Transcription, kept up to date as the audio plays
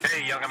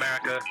young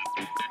America,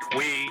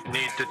 we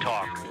need to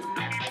talk.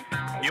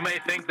 You may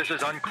think this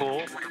is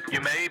uncool.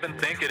 You may even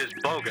think it is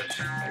bogus.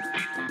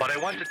 But I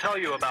want to tell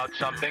you about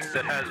something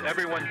that has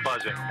everyone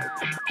buzzing.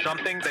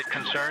 Something that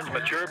concerns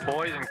mature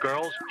boys and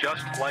girls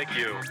just like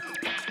you.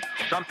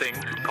 Something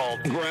called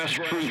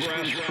grassroots.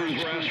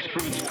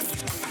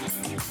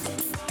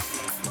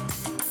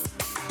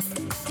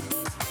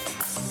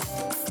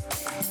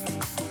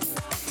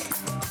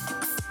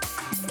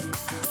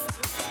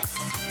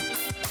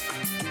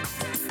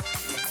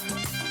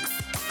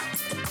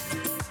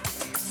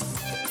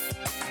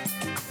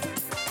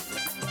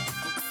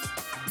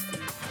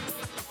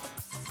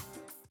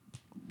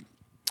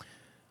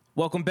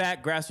 Welcome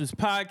back, Grassroots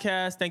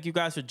Podcast. Thank you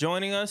guys for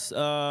joining us.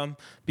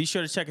 Be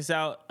sure to check us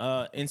out,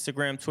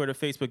 Instagram, Twitter,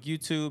 Facebook,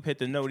 YouTube. Hit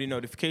the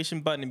notification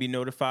button and be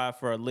notified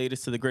for our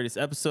latest to the greatest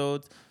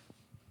episodes.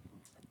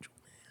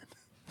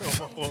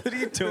 What are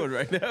you doing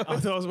right now? I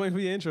thought I was waiting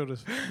for your intro.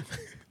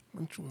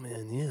 Macho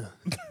Man, yeah.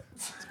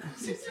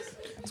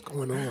 What's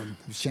going on?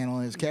 He's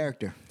channeling his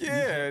character.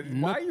 Yeah,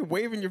 why are you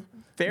waving your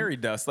fairy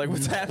dust? Like,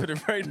 what's happening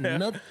right now?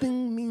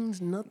 Nothing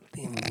means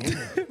nothing.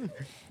 Yeah.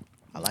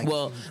 I like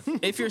Well,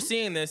 if you're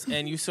seeing this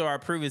and you saw our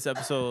previous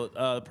episode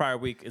the prior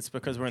week, it's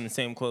because we're in the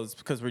same clothes. It's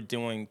because we're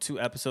doing 2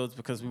 episodes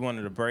because we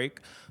wanted a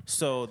break.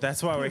 So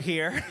that's why we're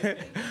here.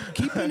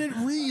 Keeping it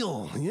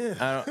real.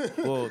 Yeah.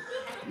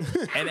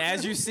 And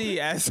as you see,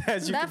 as you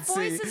That can see,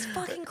 voice is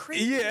fucking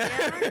creepy.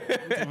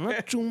 Yeah.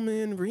 Macho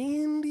Man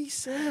Randy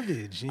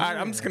Savage. Yeah. All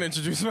right, I'm just gonna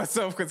introduce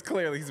myself because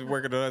clearly he's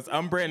working on us.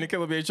 I'm Brandon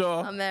Killer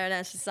BHR. I'm Aaron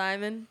Ashley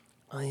Simon.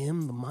 I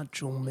am the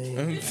Macho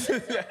Man.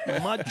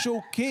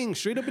 Macho King.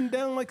 Straight up and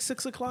down like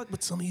 6 o'clock,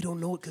 but some of you don't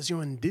know it because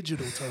you're on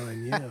digital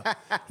time. Yeah.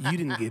 You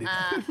didn't get it.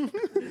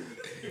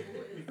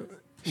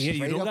 Yeah,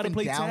 you don't got to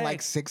play down tag.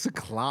 like 6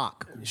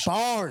 o'clock.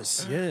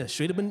 Bars. Yeah,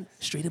 straight up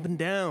and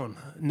down.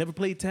 Never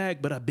played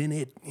tag, but I've been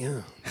it.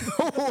 Yeah.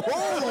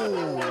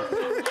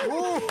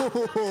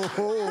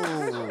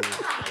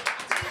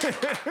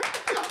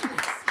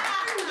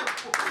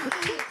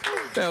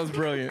 That was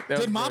brilliant.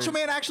 Did Macho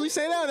Man actually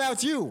say that? Or that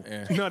was you.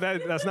 Yeah. No,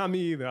 that's not me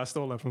either. I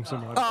stole that from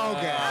somebody. Oh,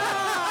 okay.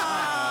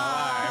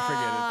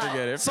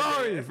 Forget it.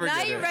 Sorry.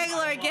 Now you're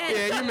regular again.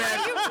 Yeah, you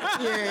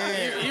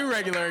mad? You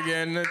regular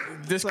again.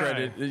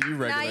 Discredit. Sorry. You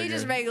regular. Now you're again.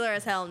 just regular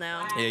as hell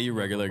now. Yeah, you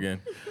regular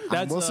again.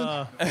 That's Wilson?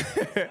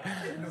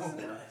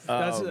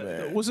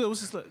 What's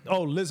this?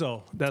 Oh,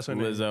 Lizzo. That's her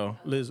name.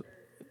 Lizzo.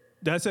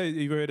 That's a.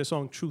 You heard the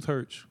song "Truth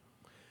Hurts"?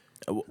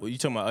 You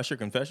talking about Usher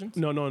Confessions?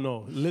 No.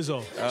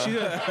 Lizzo.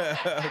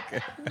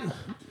 Okay.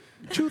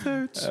 Truth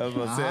Hurts. I was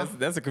about to say,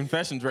 that's a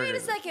Confessions record.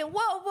 Wait a second.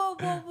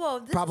 Whoa.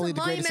 This Probably is a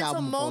the greatest monumental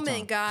album of all moment,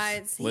 time.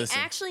 guys. Listen.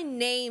 He actually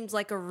named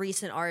like a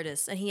recent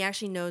artist, and he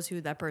actually knows who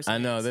that person is. I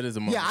know, that is a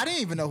moment. Yeah, I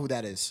didn't even know who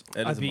that is.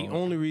 That is a The moment.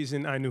 only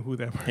reason I knew who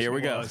that person Here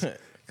we go. was.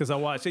 Because I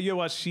watched. You ever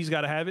watch She's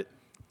Gotta Have It?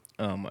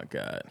 Oh, my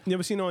God. You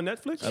ever seen it on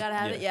Netflix? You gotta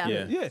have it,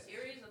 yeah. Yeah.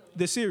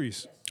 The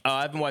series. Oh,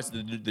 I haven't watched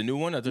the new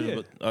one?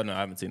 Yeah. Oh, no, I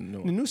haven't seen the new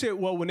The one. new series,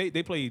 well, when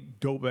they play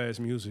dope-ass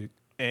music,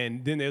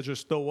 and then they'll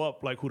just throw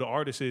up like who the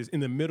artist is in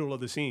the middle of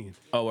the scene.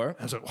 Oh, where?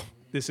 I was like, oh,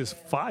 this is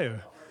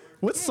fire.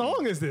 What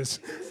song is this?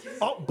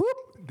 Oh,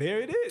 boop,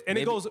 there it is. And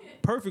Maybe- it goes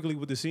perfectly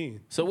with the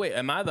scene. So wait,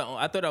 I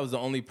thought I was the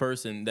only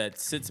person that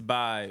sits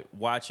by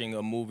watching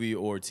a movie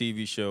or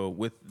TV show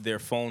with their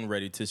phone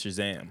ready to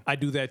Shazam. I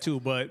do that too,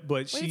 but What are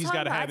you She's talking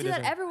Gotta about? Have I it. do as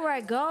that a- everywhere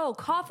I go.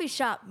 Coffee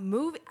shop,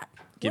 movie.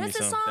 Give What me is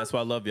this some. song? That's why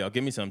I love y'all.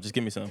 Give me some. Just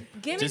give me some.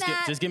 Give me just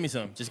that. Just give me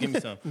some. Just give me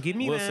some. Give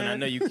me Wilson, that. I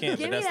know you can't, Give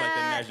but me that's like the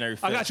that. imaginary I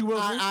film. got you,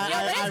 Wilson.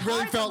 I it's really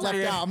hard felt left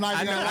out. I'm not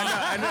even gonna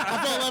lie.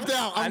 I felt left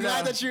out. I'm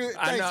glad that you.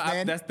 I Thanks, know.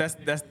 man.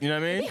 That's you know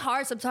what I It'd mean? be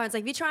hard sometimes.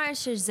 Like if you try and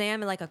Shazam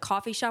in like a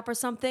coffee shop or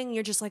something,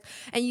 you're just like,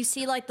 and you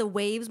see like the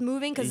waves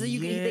moving because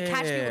they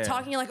catch people Yeah.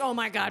 talking. You're like, oh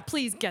my god,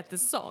 please get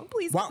this song.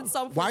 Please get this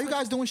song. Why are you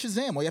guys doing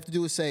Shazam? All you have to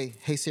do is say,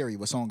 "Hey Siri,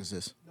 what song is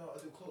this?"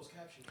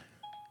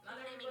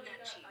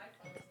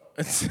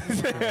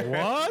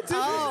 What?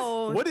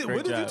 Oh, What did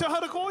you job. tell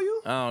her to call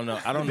you? I don't know.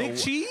 I don't know. Big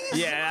Cheese?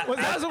 Yeah.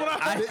 That's what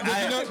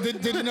I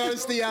Did you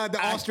notice the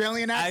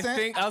Australian I accent?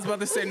 think I was about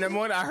to say number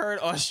 1, I heard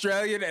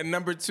Australian, and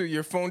number 2,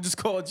 your phone just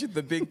called you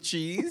the big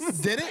cheese.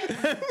 Did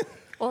it?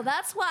 well,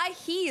 that's why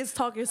he is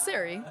talking to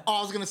Siri. Oh,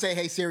 I was gonna say,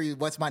 "Hey Siri,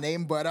 what's my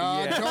name?" But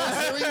no,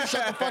 Siri,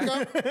 shut the fuck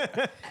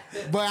up.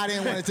 But I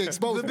didn't want it to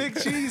expose The me.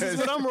 big cheese is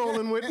what I'm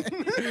rolling with.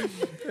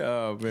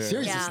 Oh man.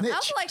 Siri's a Yeah, snitch. I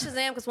also like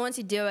Shazam because once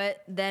you do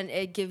it, then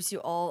it gives you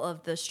all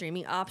of the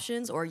streaming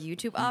options or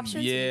YouTube options. So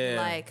you can,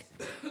 Yeah. like,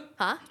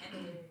 huh?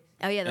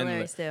 Oh yeah, the And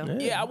lyrics too.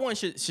 Yeah, I want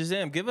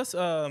Shazam. Give us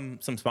some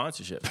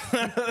sponsorship.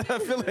 I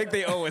feel like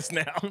they owe us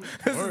now.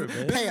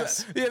 Pay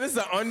us. Yeah, this is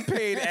an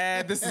unpaid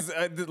ad. This is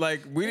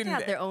like we They didn't.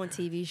 have their own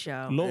TV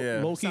show.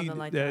 Yeah. Low key, Something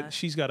like that that.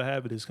 She's Gotta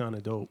Have It is kind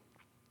of dope.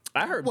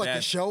 I heard What, bad,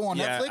 the show on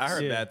yeah, Netflix? I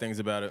heard Yeah. bad things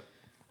about it.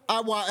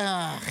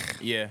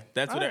 Yeah,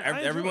 that's what I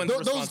enjoy everyone's Those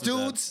response was that.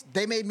 dudes,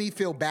 they made me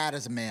feel bad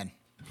as a man.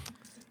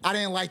 I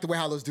didn't like the way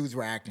how those dudes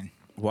were acting.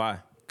 Why?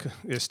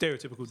 They're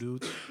stereotypical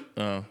dudes.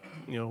 Oh.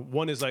 You know,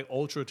 one is like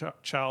ultra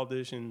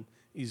childish and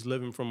he's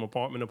living from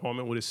apartment to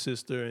apartment with his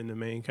sister and the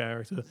main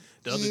character.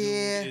 The other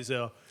Yeah. dude is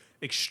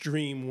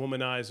extreme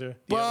womanizer.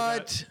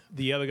 But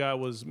the other guy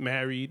was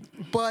married.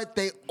 But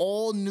they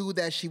all knew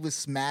that she was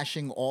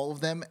smashing all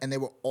of them, and they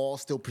were all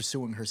still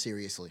pursuing her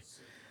seriously.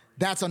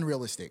 That's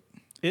unrealistic.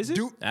 Is it?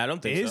 I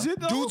don't think so. Is it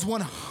though? Dudes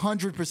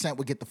 100%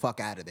 would get the fuck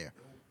out of there.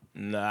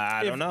 Nah,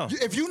 I don't know.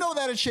 If you know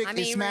that a chick I is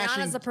mean,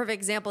 smashing, Rihanna's a perfect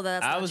example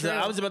that that's I not was true.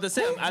 I was about to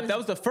say that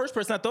was the first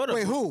person I thought of.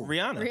 Wait, who?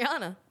 Rihanna.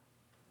 Rihanna.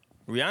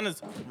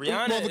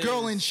 Rihanna. well, the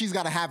girl is- in She's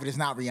Gotta Have It is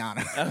not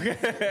Rihanna.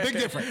 Okay, big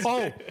difference.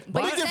 Oh,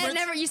 But Big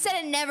difference. you said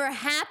it never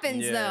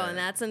happens Yeah. though, and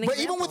that's an But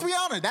example. even with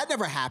Rihanna, that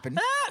never happened.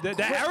 that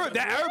Arab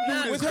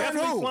dude is With her and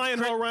definitely who? flying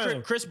her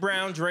around. Chris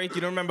Brown, Drake.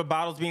 You don't remember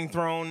bottles being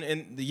thrown?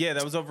 And yeah,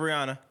 that was over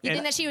Rihanna. You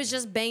think that she was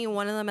just banging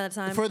one of them at a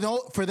time? For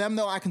them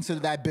though, I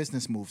consider that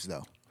business moves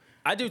though,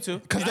 I do too.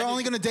 because they're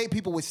only gonna date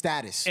people with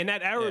status. And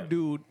that Arab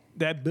dude,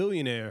 that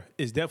billionaire,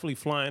 is definitely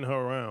flying her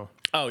around.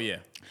 Oh yeah.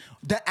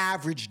 The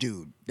average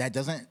dude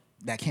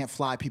that can't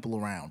fly people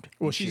around.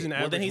 Well, she's an Well,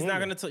 average then he's not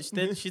woman.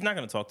 gonna. She's not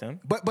gonna talk to him.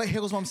 But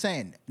here's what I'm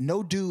saying.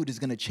 No dude is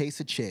gonna chase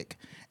a chick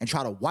and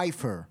try to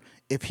wife her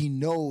if he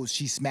knows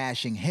she's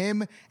smashing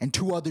him and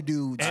two other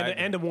dudes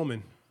and a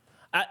woman.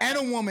 and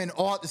a woman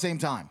all at the same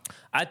time.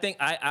 I think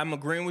I'm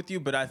agreeing with you,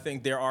 but I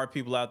think there are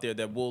people out there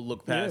that will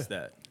look past Yeah.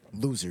 that.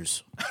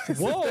 Losers.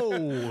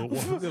 Whoa!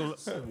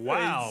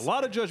 Wow, a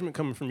lot of judgment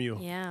coming from you.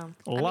 yeah.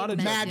 A lot of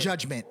men Mad do.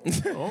 judgment.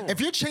 If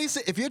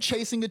you're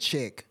chasing a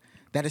chick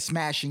that is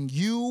smashing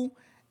you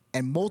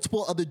and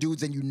multiple other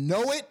dudes and you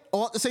know it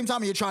all at the same time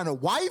and you're trying to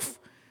wife,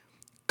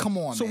 come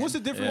on, So man. what's the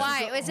difference?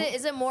 Why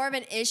is it more of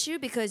an issue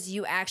because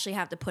you actually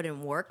have to put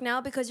in work now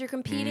because you're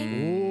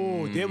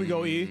competing? Oh, there we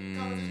go, E.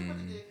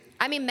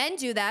 I mean, men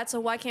do that, so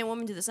why can't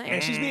women do the same?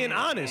 And she's being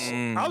honest.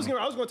 I was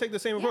gonna take the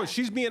same approach.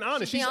 She's being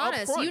honest. Be She's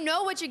honest. upfront. You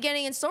know what you're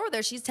getting in store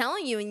there. She's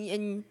telling you,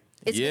 and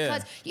it's Yeah.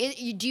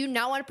 because do you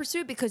not want to pursue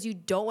it because you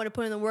don't want to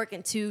put in the work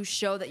and to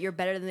show that you're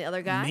better than the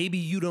other guy? Maybe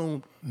you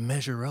don't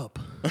measure up.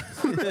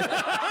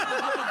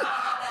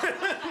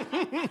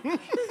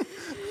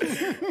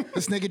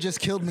 This nigga just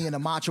killed me in a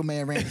Macho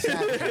Man Randy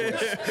Savage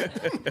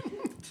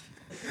voice.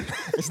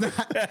 It's not.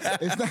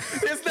 It's not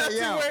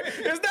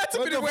too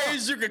What many the fuck?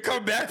 ways you could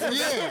come back from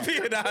that.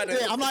 Being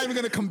honest. Yeah, I'm not even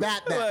gonna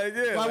combat that. Like,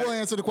 yeah, but I will like-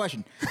 answer the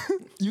question.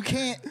 You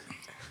can't.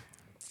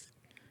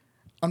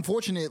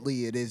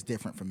 Unfortunately, it is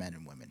different for men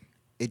and women.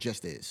 It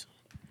just is.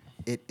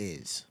 It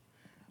is.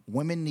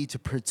 Women need to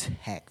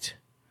protect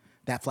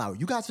that flower.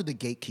 You guys are the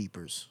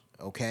gatekeepers,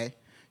 okay?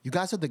 You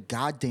guys are the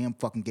goddamn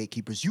fucking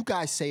gatekeepers. You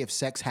guys say if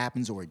sex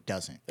happens or it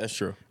doesn't. That's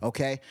true.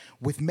 Okay?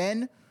 With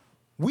men,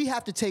 we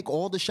have to take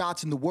all the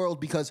shots in the world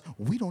because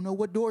we don't know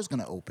what door's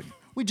gonna open.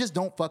 We just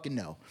don't fucking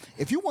know.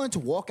 If you wanted to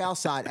walk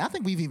outside, and I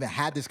think we've even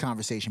had this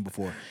conversation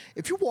before.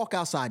 If you walk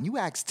outside and you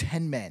ask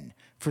 10 men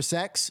for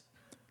sex,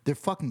 they're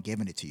fucking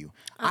giving it to you.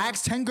 I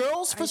asked 10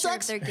 girls Are for you sure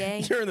sex. if they're gay?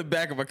 You're in the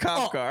back of a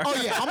cop car.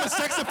 Oh yeah, I'm a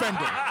sex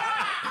offender.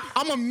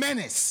 I'm a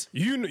menace.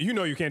 You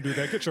know you can't do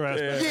that. Get your ass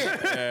back.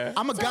 Yeah,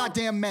 I'm a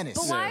goddamn menace.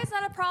 But why is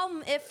that a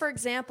problem if, for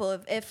example,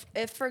 if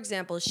for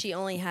example, she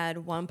only had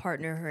one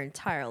partner her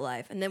entire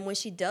life, and then when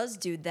she does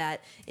do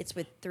that, it's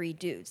with 3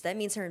 dudes. That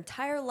means her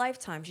entire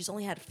lifetime she's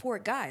only had 4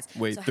 guys.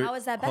 Wait, so how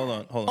is that bad? Hold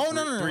on. Oh,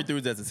 no. Three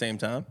dudes at the same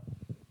time.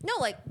 No,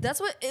 like that's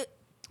what it.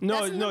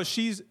 No, that's no,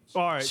 she's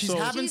all right. She's so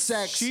having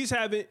sex. She's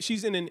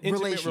in an intimate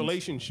Relations.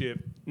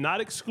 relationship,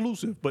 not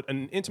exclusive, but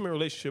an intimate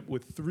relationship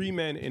with 3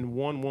 men and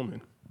 1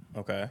 woman.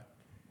 Okay.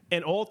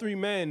 And all 3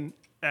 men,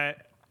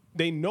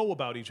 they know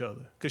about each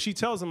other. Because she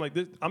tells them, like,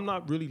 this, I'm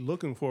not really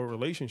looking for a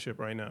relationship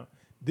right now.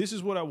 This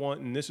is what I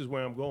want, and this is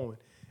where I'm going.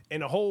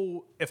 And the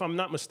whole, if I'm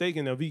not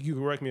mistaken, now, Vic, you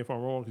correct me if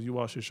I'm wrong because you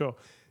watched the show.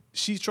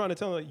 She's trying to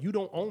tell them, like, you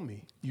don't own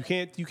me. You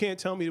can't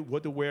tell me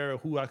what to wear or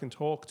who I can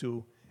talk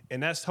to.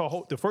 And that's her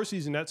whole, the first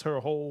season, that's her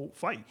whole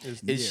fight.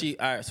 Is she?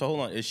 All right. So hold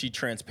on. Is she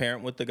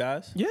transparent with the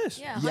guys? Yes.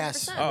 Yeah, 100%.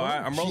 Yes. Oh, all right.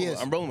 I'm She rolling.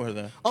 is. I'm rolling with her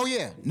then. Oh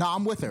yeah, no,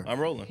 I'm with her.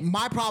 I'm rolling.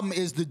 My problem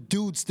is the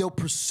dude still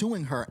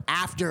pursuing her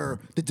after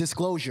the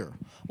disclosure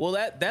Well,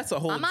 that's a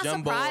whole. I'm not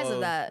jumbo surprised of of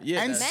that.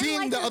 Yeah. and Men seeing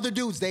like the to- other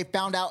dudes. They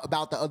found out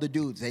about the other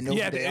dudes. They know Yeah,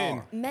 who at the they end.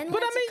 are. Men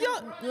But like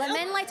I mean,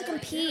 men like to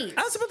compete.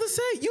 I was about to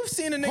say, you've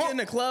seen a nigga in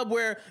the club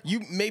where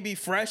you may be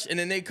fresh and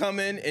then they come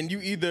in and you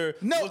either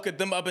No. look at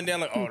them up and down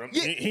like, oh,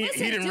 Yeah. he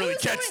Listen, didn't really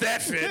dudes catch don't-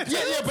 that fit. Yeah,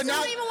 but now.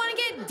 don't even want to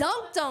get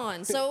dunked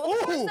on. So of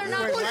course they're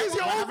not. wait, gonna what is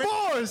your want- own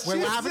bars? Wait,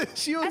 what happened?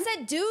 I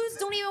said dudes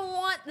don't even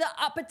want the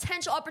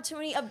potential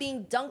opportunity of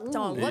being dunked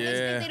on. What makes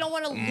Yeah. think they don't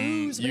want to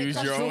lose? When it use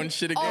comes your to, own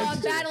shit Oh,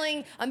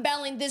 against I'm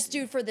battling this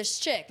dude for this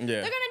chick. Yeah.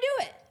 They're gonna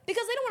do it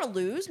because they don't want to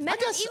lose. Men I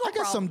guess have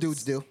ego some problems.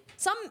 dudes do.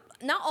 Some,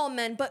 not all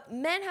men, but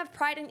men have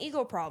pride and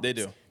ego problems. They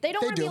do. They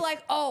don't They want to be do.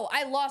 like, oh,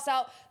 I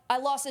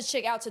lost this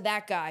chick out to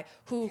that guy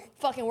who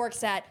fucking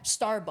works at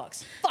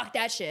Starbucks. Fuck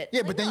that shit. Yeah,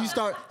 Like, but then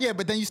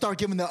no. you start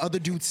giving the other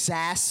dude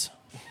sass.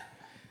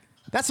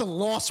 That's a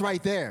loss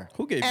right there.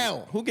 Who gave L.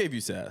 you? Who gave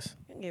you sass?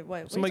 Yeah,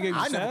 what Somebody are you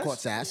gave you I never sass? caught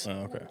sass. Oh,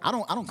 okay. I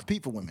don't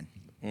compete for women.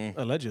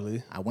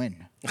 Allegedly. I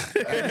win.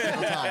 Every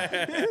single time.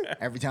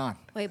 Every time.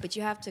 Wait, but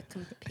you have to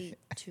compete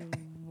to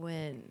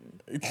win.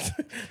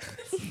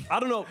 I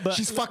don't know, but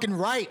She's fucking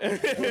right.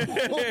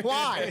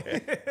 Why?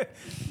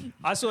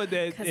 I saw that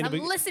Because in I'm the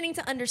listening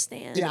to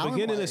understand. Yeah. I the don't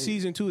beginning know. of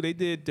season 2, they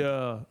did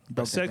a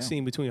that sex down.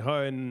 scene between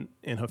her and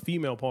her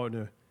female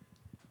partner,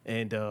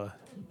 and They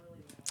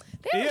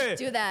always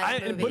do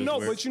that in but movies. no,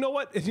 but you know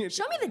what?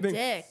 Show me the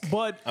dick.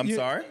 But I'm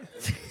sorry.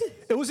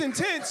 It was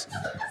intense.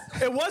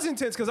 It was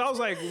intense because I was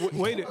like,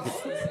 wait.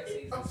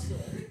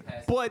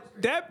 But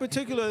that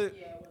particular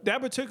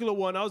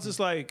one, I was just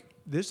like,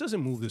 this doesn't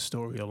move the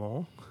story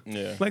along.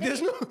 Yeah. Like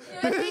there's no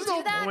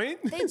point.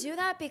 They do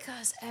that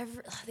because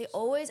they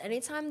always,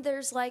 anytime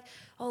there's like,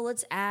 oh,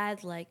 let's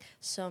add like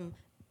some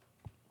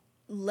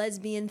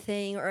lesbian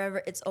thing or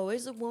whatever, it's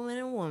always a woman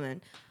and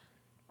woman.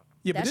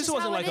 Yeah, but That's this just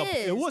wasn't how like it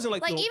it is. wasn't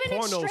like the even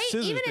porno in straight, scissor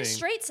even thing. in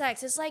straight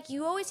sex, it's like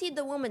you always see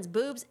the woman's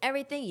boobs,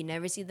 everything. You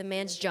never see the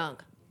man's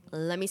junk.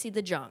 Let me see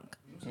the junk.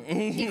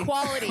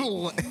 Equality.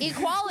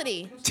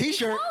 Equality.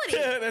 T-shirt. Equality.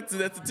 Yeah,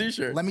 that's a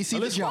T-shirt. Let me see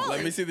the jump.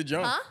 Let me see the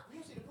jump. Huh?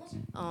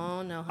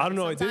 Oh no. I don't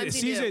know.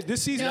 Sometimes you do.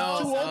 This season No,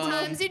 too old.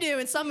 sometimes you do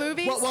in some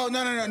movies. Well,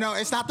 no.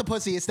 It's not the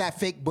pussy. It's that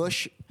fake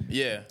bush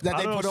Yeah. that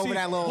they don't put know, over see,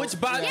 that little. Which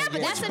by yeah,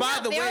 but that's which, by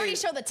enough. the They way, already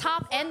show the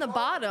top and the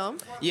bottom.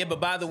 yeah, but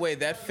by the way,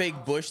 that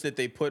fake bush that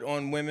they put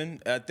on women,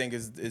 I think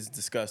is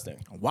disgusting.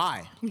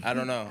 Why? I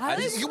don't know. I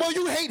just, Well,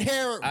 you hate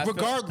hair I feel-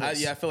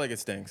 regardless. I feel like it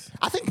stinks.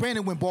 I think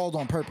Brandon went bald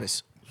on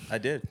purpose. I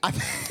did. I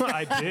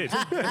did,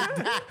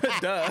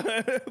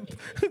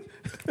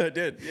 I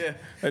did. Yeah,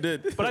 I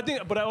did. but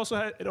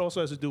it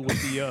also has to do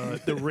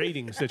with the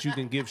ratings that you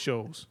can give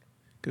shows.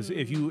 Because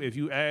if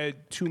you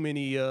add too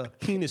many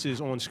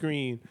penises on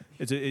screen,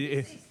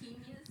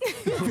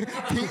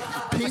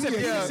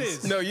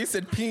 Penises. No, you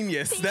said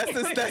penis. That's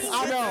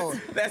I know.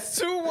 That's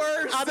 2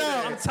 words. I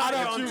know. I'm tired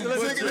of you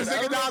This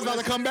nigga Don's about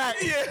to come back.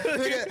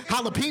 Nigga,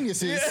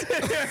 jalapenos.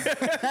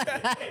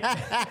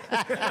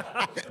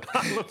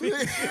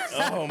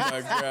 Oh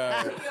my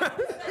god.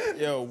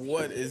 Yo,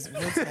 what's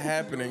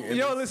happening? in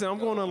Yo, this- listen, I'm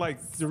going on like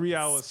 3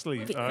 hours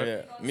sleep. All right?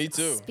 Yeah, me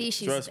too.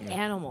 Species Trust of me.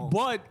 animal.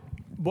 But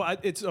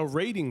it's a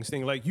ratings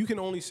thing. Like you can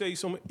only say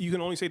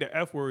the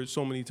F word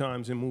so many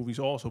times in movies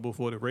also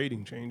before the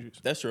rating changes.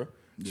 That's true.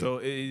 So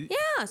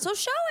Yeah, so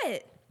show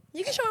it.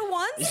 You can show it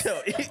once.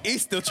 Yo,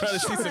 he's still trying to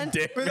see some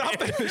dick. Wait, Dick? No,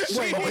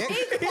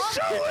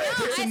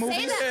 I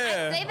movies?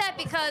 say that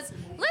because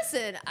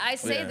listen, I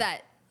say Yeah.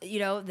 that. You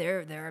know,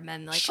 there are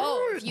men like,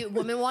 oh, if you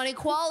women want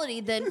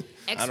equality, then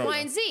X, don't Y, know.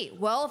 and Z.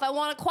 Well, if I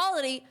want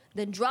equality,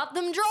 then drop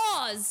them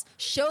draws.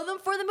 Show them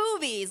for the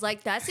movies.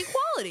 Like, that's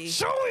equality.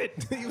 show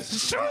it.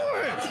 Show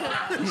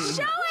it.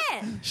 Show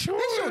it.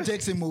 They show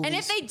dicks in movies. And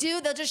if they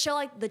do, they'll just show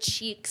like the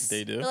cheeks.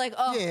 They do? They're like,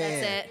 oh, yeah.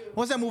 that's it.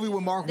 What's that movie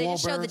with Mark They Wahlberg?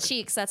 just show the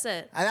cheeks. That's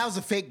it. That was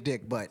a fake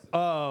dick, but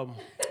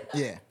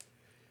yeah.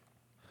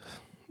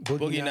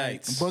 Boogie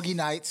Nights. Boogie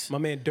Nights. My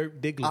man Dirk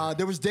Diggler.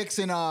 There was dicks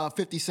in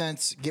 50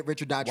 Cent's Get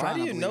Rich or Die Why Trying.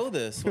 do I you believe. know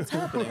this? What's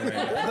happening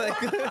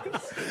right now?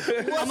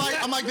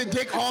 I'm like the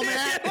dick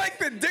almanac. like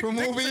the dick from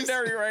movies.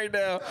 dictionary right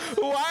now.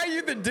 Why are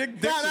you the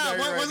dick dictionary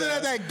right Wasn't now?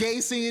 that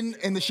gay scene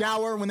in the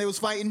shower when they was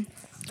fighting?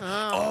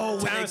 Oh,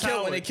 Terrence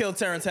Howard. when they killed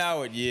Terrence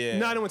Howard, yeah.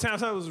 Not when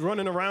Terrence Howard was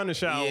running around the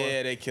shower.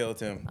 Yeah, they killed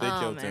him. They Oh,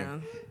 killed man.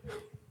 him.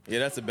 Yeah,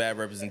 that's a bad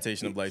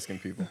representation of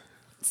light-skinned people.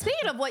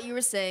 Speaking of what you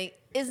were saying,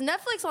 is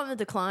Netflix on the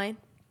decline?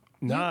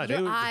 Nah,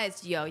 Your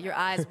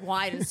eyes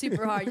widen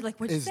super hard. You're like,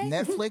 what'd you Is say?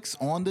 Netflix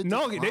on the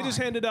No, decline? they just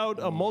handed out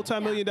a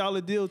multi-million-dollar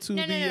deal to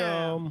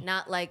No.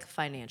 Not like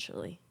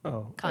financially,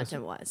 Oh,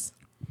 content-wise.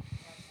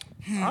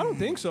 I don't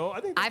think so.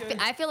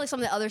 I feel like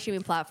some of the other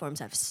streaming platforms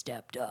have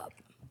stepped up.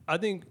 I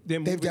think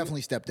They've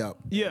definitely stepped up.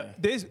 Yeah,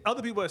 there's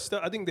other people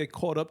that I think they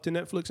caught up to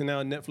Netflix, and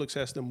now Netflix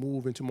has to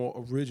move into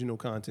more original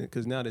content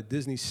because now that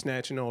Disney's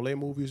snatching all their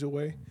movies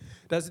away.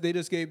 They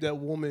just gave that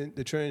woman,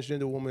 the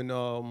transgender woman,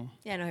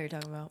 Yeah, I know who you're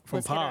talking about. From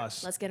Let's get her-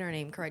 Paz. Let's get her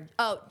name correct.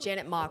 Oh,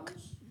 Janet Mock.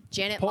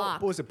 Janet what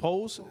Mock. was it?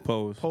 Pose.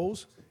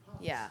 Pose.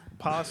 Yeah.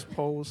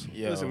 Pose.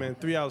 Yo. Listen, man,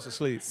 3 hours of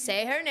sleep.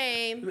 Say her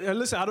name.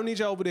 Listen, I don't need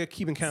y'all over there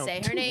keeping count.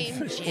 Say her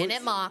name.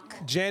 Janet Mock.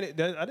 Janet.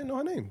 I didn't know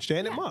her name.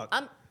 Janet Mock.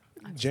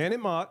 Janet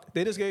Mock.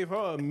 They just gave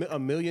her a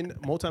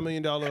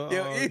multi-million-dollar.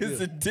 Yo, he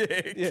is a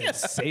dick. Yeah,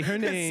 say her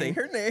name. Say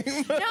her name.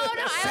 No,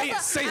 I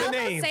Say her also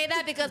name. say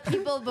that because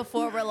people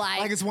before were like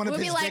Like it's one of would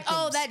be his like,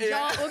 oh, victims.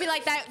 that would be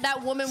like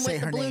that woman Say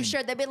with the her blue name.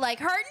 shirt. They'd be like,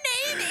 her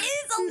name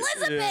is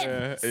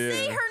Elizabeth.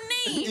 Say her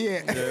name.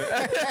 Yeah.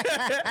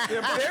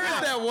 There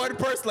is that one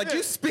person, like,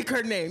 you speak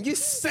her name. You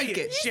say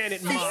it. Janet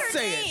Say Mock. her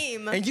Say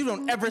name. it. And you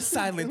don't ever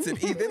silence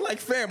it either. Like,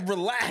 fam,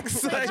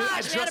 relax. Oh my Like,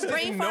 gosh, you had a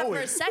brain didn't fart know for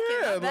it. a second.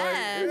 Yeah, My like,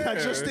 bad. I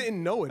just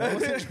didn't know it. I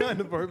wasn't trying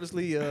to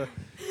purposely.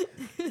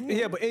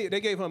 Yeah, but they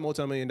gave her a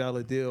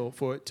multi-million-dollar deal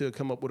to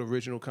come up with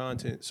original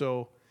content.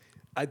 So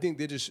I think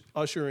they're just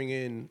ushering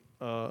in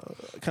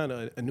kind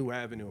of a new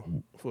avenue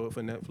for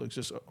Netflix,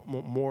 just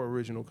more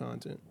original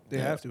content. They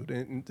have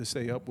to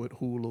stay up with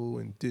Hulu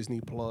and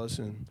Disney Plus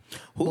and.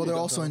 Well, they're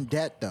also in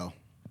debt though.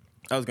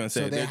 I was gonna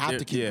say So they have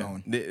to keep yeah.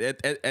 going.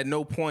 At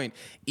no point,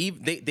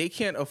 they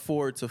can't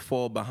afford to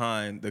fall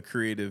behind the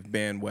creative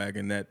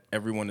bandwagon that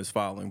everyone is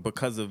following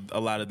because of a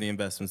lot of the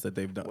investments that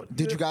they've done.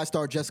 Did you guys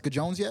start Jessica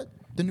Jones yet?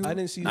 The new. I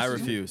didn't see. I the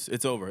season. refuse.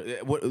 It's over.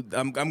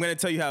 I'm gonna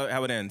tell you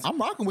how it ends. I'm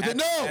rocking with it.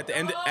 No. At the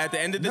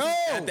end of this, No.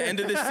 at the end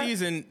of this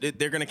season,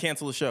 they're gonna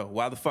cancel the show.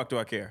 Why the fuck do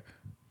I care?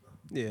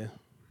 Yeah.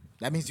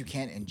 That means you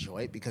can't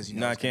enjoy it because you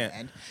know No, I it's gonna can't.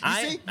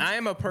 end. You see, I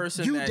am a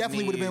person. you that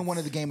definitely would have been needs- one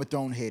of the Game of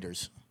Thrones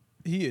haters.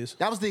 He is.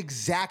 That was the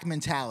exact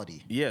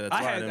mentality. Yeah, that's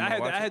why I didn't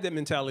watch I it. had that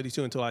mentality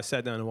too until I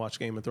sat down and watched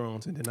Game of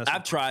Thrones, and then that's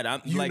I've tried.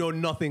 You like, know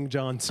nothing,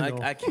 Jon Snow.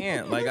 I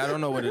can't. Like, I don't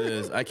know what it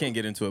is. I can't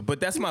get into it. But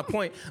that's my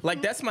point.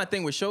 Like, that's my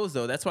thing with shows,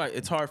 though. That's why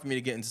it's hard for me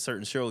to get into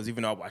certain shows,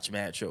 even though I watch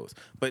mad shows.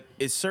 But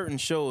it's certain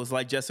shows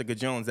like Jessica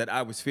Jones that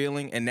I was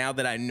feeling, and now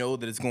that I know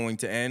that it's going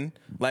to end,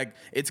 like,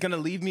 it's going to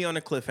leave me on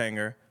a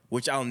cliffhanger,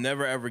 which I'll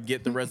never, ever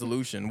get the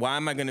resolution. Why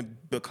am I going to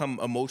become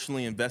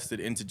emotionally invested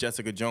into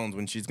Jessica Jones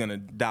when she's going to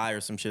die or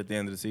some shit at the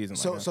end of the season?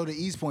 So, like that? so to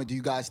E's point, do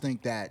you guys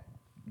think that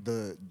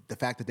the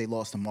fact that they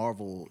lost the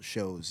Marvel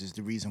shows is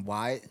the reason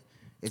why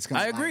it's going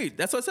to I agree.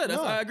 That's what I said.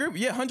 No. I agree.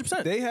 Yeah,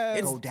 100%. They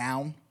have- go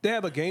down? They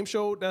have a game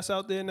show that's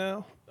out there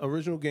now,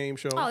 original game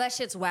show. Oh, that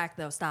shit's whack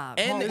though.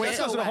 Stop. And- That's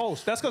because of the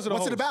host. That's because of the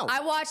What's host. it about?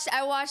 I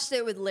watched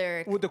it with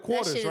Lyric. With the That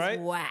quarters, shit right?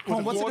 Is whack. With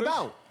the What's it quarters?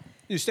 about?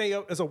 You stay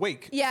up as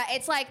awake. Yeah,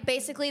 it's like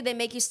basically they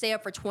make you stay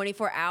up for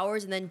 24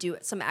 hours and then do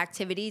some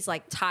activities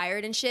like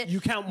tired and shit.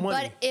 You count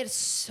money. But it's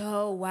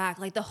so whack.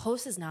 Like the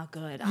host is not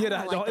good. I Yeah,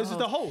 don't the- like it's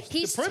the host.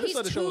 The premise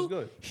of the show is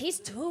good. He's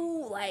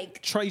too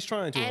like Trey's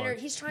trying to. hard.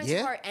 he's trying Yeah?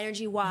 too hard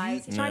energy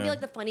wise. He's trying to be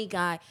like the funny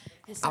guy.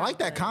 It's I not like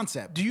that good.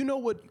 concept. Do you know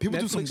what People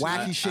do Netflix some is-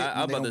 wacky shit.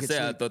 I when was they about don't to get say,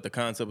 I sleep. thought the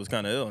concept was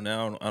kind of ill.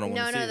 Now I don't want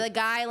No, to see the it.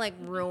 guy like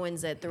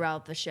ruins it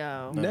throughout the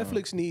show.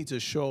 Netflix needs a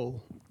show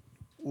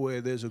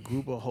where there's a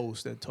group of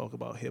hosts that talk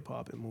about hip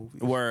hop and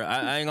movies. Word.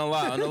 I ain't gonna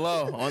lie. On the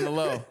low. On the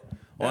low. On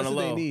That's the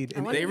what they low. need.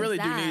 And They Who's really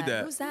do that? need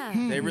that. Who's that?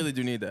 They really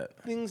do need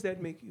that. things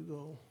that make you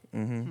go.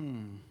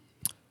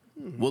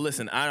 Well,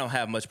 listen, I don't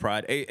have much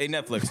pride. Hey,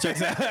 Netflix, check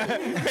this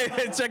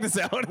out. Check this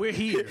out. We're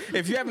here.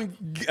 If you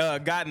haven't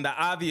gotten the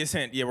obvious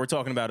hint, yeah, we're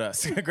talking about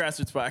us.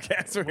 Grassroots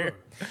Podcast. We're here.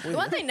 The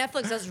one thing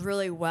Netflix does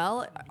really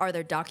well are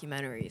their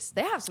documentaries.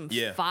 They have some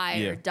Yeah, fire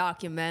yeah.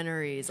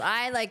 documentaries.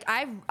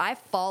 I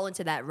fall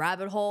into that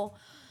rabbit hole,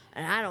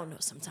 and I don't know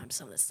sometimes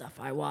some of the stuff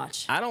I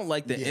watch. I don't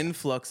like the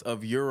influx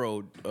of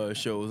Euro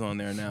shows on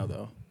there now,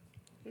 though.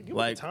 Give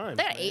Like- it time.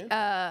 They got eight.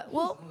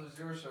 Well, Those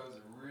Euro shows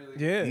are really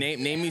Yeah.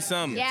 Name me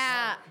some.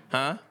 yeah.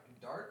 Huh?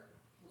 dark.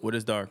 What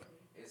is dark?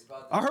 It's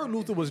about I heard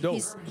Luther was dope.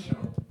 He's-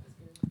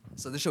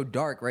 So the show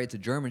Dark, right? It's a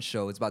German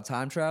show. It's about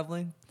time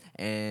traveling,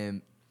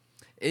 and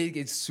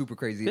it's super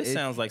crazy. This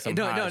sounds like some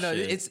no. high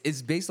shit.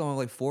 It's based on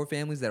like 4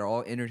 families that are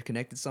all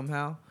interconnected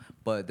somehow,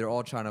 but they're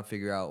all trying to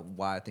figure out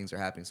why things are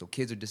happening. So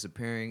kids are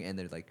disappearing, and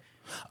they're like,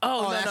 Oh,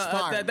 Oh, no, that's no,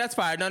 fire. That's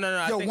fire.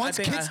 No. Yo, once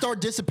kids start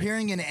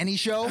disappearing in any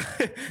show,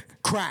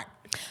 crack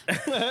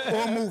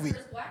or a movie.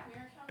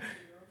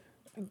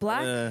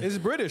 Black. It's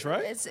British,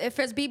 right? If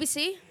it's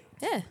BBC,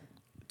 yeah.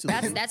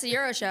 That's a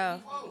Euro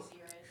show.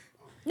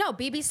 No,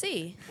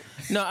 BBC.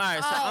 No, all right.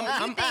 So Oh,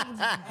 I'm you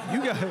think?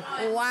 You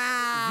guys,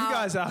 Wow. you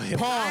guys out here.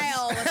 I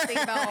always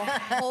think about a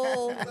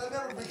whole.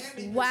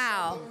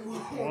 Wow.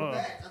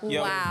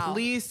 Yo, Wow.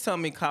 please tell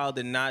me Kyle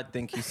did not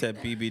think he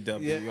said BBW.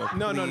 Yeah. Yo,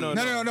 No.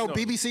 please. No.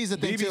 BBC's a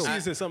thing too.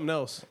 BBC is something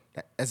else.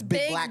 That's big,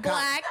 Big black.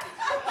 black.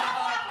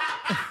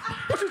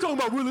 What you talking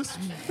about, Willis?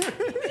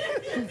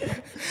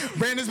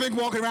 Brandon's been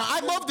walking around.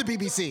 I love the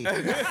BBC.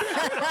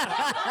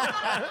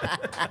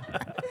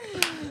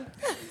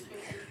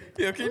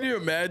 Yo, can you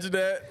imagine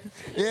that?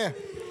 Yeah.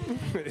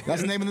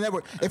 That's the name of the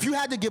network. If you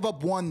had to give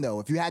up one, though,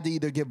 if you had to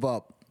either give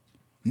up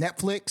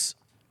Netflix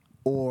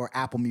or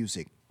Apple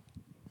Music,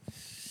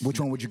 which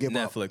one would you give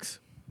up? Netflix.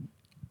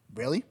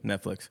 Really?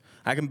 Netflix.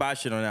 I can buy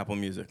shit on Apple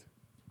Music.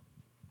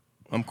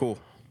 I'm cool.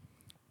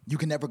 You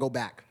can never go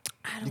back.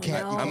 I don't You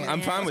can't- know. you can't-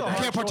 I'm fine with You that.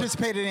 can't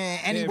participate in it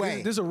in any Yeah, way.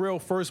 This is a real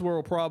first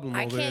world problem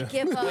I over can't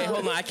there. give up. Wait, hold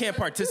on. I can't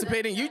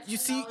participate in. You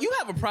see, you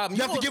have a problem.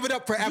 You have to give it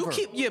up forever.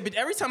 Yeah, but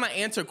every time I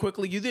answer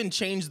quickly, you didn't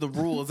change the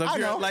rules. Of I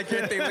your, know. like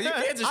your thing. Like, you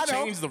can't just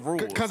change the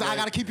rules. Because I Like,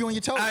 got to keep you on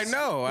your toes. I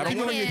know. I don't I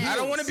want to. can't. I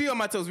don't want to be on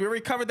my toes. We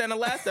already covered that in the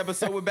last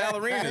episode with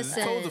ballerinas.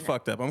 Listen. Toes are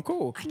fucked up. I'm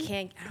cool. I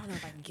can't. I don't know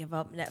if I can give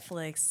up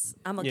Netflix.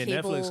 I'm a Yeah,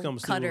 cable Netflix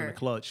comes through in the cutter.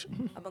 clutch.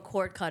 I'm a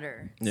cord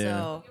cutter. Yeah.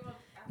 So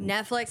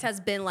Netflix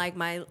has been like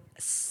my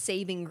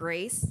saving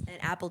grace, and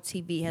Apple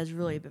TV has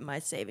really been my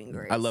saving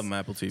grace. I love my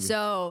Apple TV.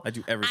 So I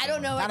do everything. I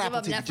don't know if Not I give Apple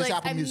up TV, just Netflix.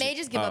 Apple I Music. may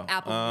just give up Oh,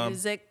 Apple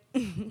Music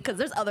because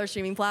there's other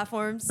streaming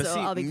platforms. But So see,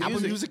 I'll be Apple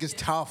Music- Music is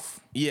tough.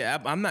 Yeah,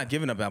 I'm not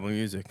giving up Apple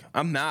Music.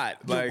 I'm not.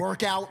 Your Like,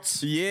 workouts.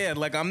 yeah,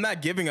 like I'm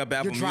not giving up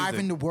Apple You're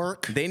driving Music. to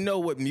work. They know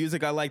what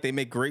music I like. They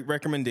make great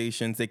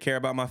recommendations. They care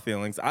about my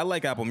feelings. I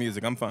like Apple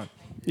Music. I'm fine.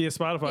 Yeah,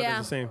 Spotify Yeah.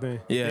 does the same thing.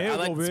 Yeah, There I you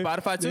like go, Vic.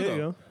 Spotify too, There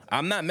you though. go.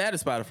 I'm not mad at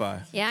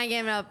Spotify. yeah, I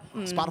gave it up.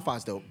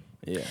 Spotify's dope.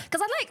 Yeah.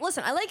 Because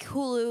I like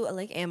Hulu, I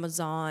like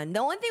Amazon. The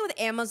only thing with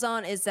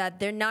Amazon is that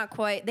they're not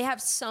quite, they have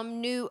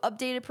some new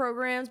updated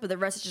programs, but the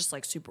rest is just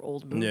like super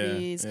old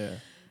movies. Yeah.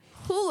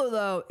 Hulu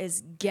though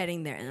is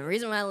getting there, and the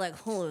reason why I like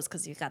Hulu is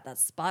because you got that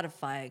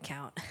Spotify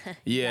account.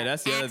 Yeah,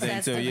 that's the other thing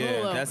Access too. to Yeah,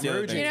 Hulu. that's the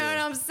other thing. You know too. what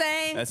I'm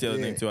saying? That's the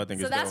other thing too. I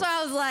think. So is that's dope.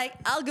 why I was like,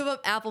 I'll give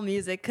up Apple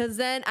Music because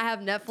then I have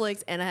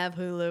Netflix and I have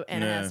Hulu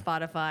and I Yeah. have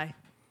Spotify.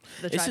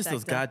 The It's just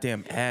those trifecta.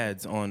 goddamn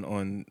ads on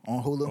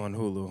Hulu? On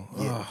Hulu.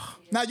 Yeah. Ugh,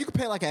 Now you can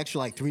pay like an extra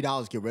like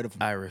 $3 to get rid of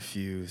them. I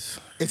refuse.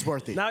 It's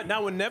worth it. Not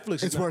when Netflix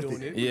is It's not worth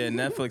doing it. it. Yeah,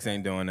 Netflix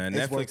ain't doing that.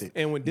 It's Netflix. worth it.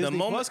 And when Disney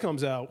moment- Plus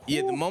comes out,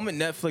 Yeah, the whoo, moment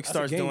Netflix a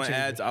starts game doing changer.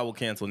 ads, I will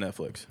cancel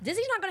Netflix.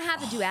 Disney's not gonna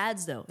have to do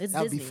ads though. It's That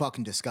would Disney. be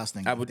fucking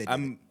disgusting. I if would. they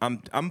did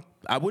it.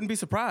 I wouldn't be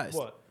surprised.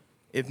 What?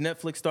 If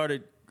Netflix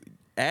started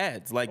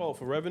ads like. Oh,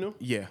 for revenue?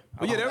 Yeah.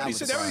 But yeah, they that already would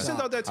sent suck.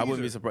 out that teaser. I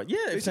wouldn't be surprised. Yeah,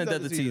 they sent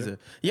out the teaser.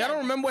 Yeah, I don't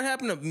remember what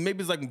happened. Maybe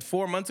it's like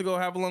 4 months ago,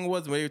 however long it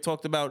was, when they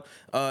talked about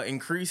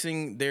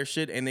increasing their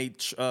shit, and they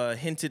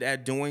hinted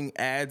at doing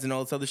ads and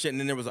all this other shit. And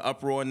then there was an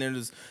uproar, and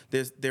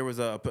there was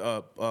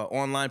a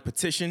online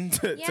petition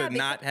to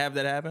not have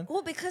that happen.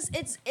 Well, because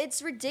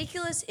it's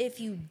ridiculous if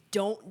you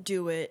don't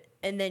do it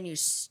and then you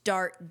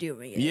start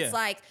doing it. Yeah. It's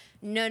like,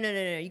 no.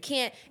 You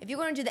can't. If you're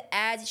going to do the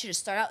ads, you should just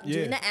start out Yeah,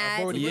 doing the I've ads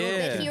a already little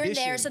been bit here and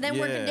there. So then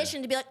we're Yeah.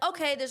 conditioned to be like,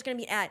 okay, there's going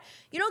to be an ad.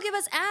 You don't give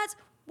us ads,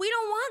 we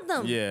don't want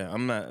them. Yeah,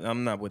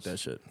 I'm not with that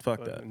shit.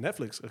 Fuck that.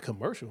 Netflix, a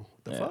commercial.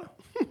 The Yeah.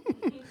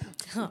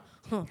 fuck?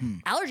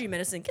 Allergy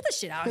medicine, get the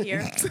shit out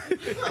here.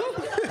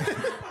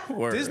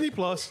 Word. Disney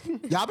Plus.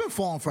 Y'all been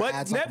falling for But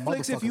ads like a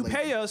Netflix, if you motherfucker pay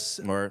lately. us,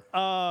 Word.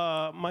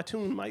 my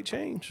tune might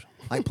change.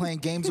 Like playing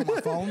games on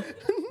my phone.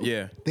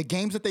 Yeah. The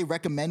games that they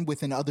recommend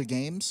within other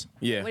games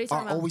Yeah. What are you are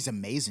talking about? always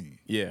amazing.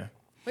 Yeah.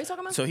 What are you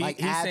talking about? So Like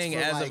he's ads saying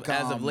for,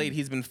 as of late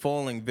he's been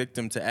falling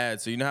victim to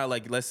ads. So you know how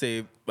like let's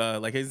say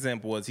like his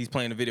example was he's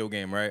playing a video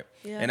game, right?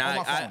 Yeah. And On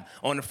my I phone.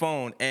 on the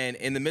phone, and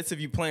in the midst of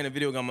you playing a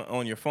video game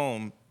on your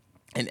phone,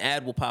 an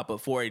ad will pop up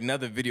for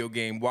another video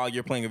game while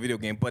you're playing a video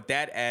game, but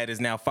that ad is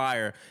now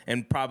fire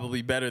and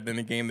probably better than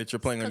the game that you're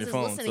playing on your 'Cause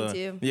phone. it's listening So, to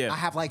you. yeah. I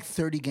have like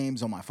 30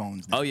 games on my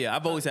phones now. Oh yeah,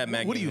 I've always had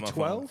Mac What are games you, on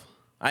my phone. 12?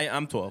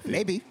 I'm 12. Yeah.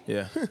 Maybe.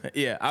 Yeah.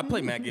 Yeah. I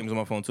play Mac games on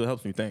my phone too. It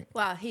helps me think.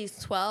 Wow, he's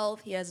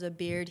 12. He has a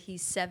beard.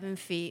 He's 7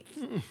 feet.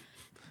 What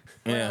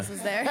Yeah. else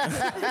is there?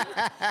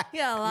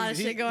 Yeah, a lot of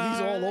shit going on.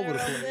 He's all over the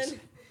there, place. Rosen.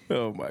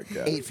 Oh my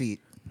god. 8 feet.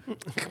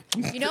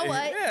 You know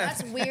what? Yeah.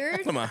 That's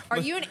weird. Come on. Are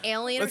you an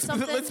alien or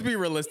something? Let's be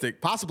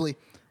realistic. Possibly.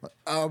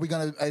 Are we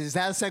gonna? Is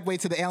that a segue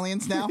to the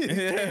aliens now?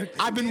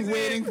 I've been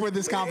waiting for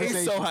this conversation.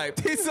 He's so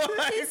hyped. He's so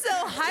hyped. He's so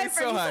hyper. He's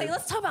so He's like, hyped.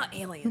 let's talk about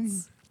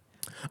aliens.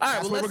 All right,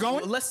 That's well, where we're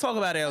going? let's talk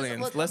about aliens.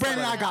 let's- Let's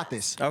Brandon, talk I about got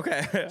this.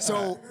 Okay.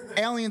 So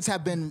aliens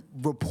have been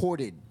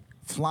reported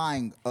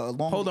flying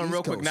along. Hold the on East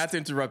real quick, Coast. not to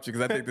interrupt you,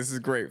 because I think this is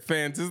great.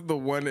 Fans, this is the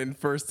one and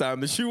first time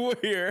that you will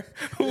hear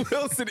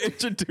Wilson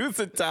introduce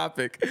a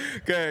topic.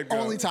 Go ahead, go.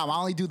 Only time. I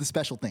only do the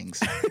special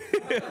things.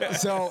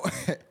 so,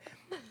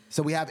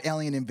 so we have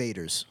alien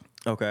invaders,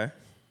 Okay.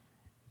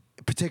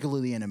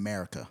 particularly in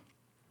America.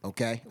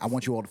 Okay, I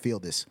want you all to feel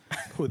this.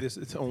 Well,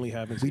 it only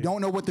happens. We here. don't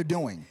know what they're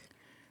doing.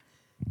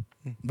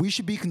 We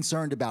should be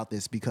concerned about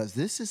this because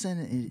this is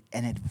an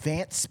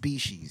advanced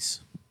species.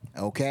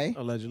 Okay,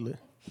 Allegedly.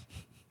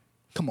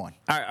 come on.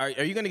 All right,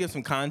 are you going to give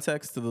some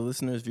context to the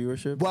listeners'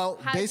 viewership? Well,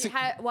 How, basically.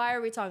 why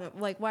are we talking?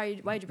 Like, why'd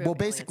you bring Well, up aliens?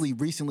 basically,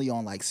 recently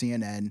on like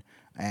CNN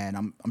and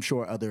I'm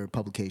sure other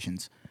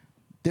publications,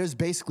 there's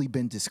basically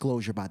been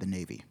disclosure by the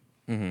Navy.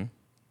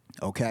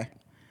 Okay,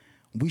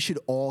 we should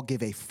all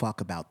give a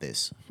fuck about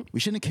this. We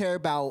shouldn't care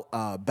about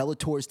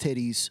Bellator's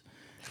titties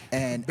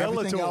and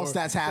everything Bellator. else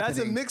that's happening.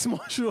 That's a mixed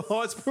martial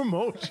arts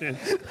promotion.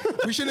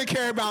 We shouldn't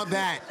care about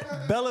that.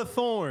 Bella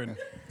Thorne.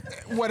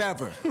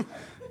 Whatever.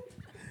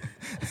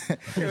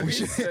 we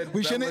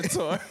shouldn't.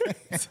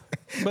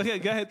 But yeah,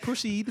 go ahead,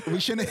 proceed. We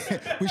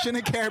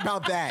shouldn't care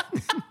about that.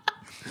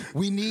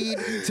 We need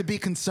to be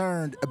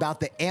concerned about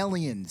the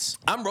aliens.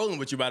 I'm rolling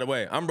with you, by the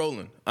way. I'm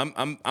rolling. I'm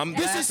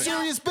This laughing. is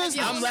serious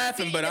business. I'm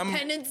laughing, but I'm-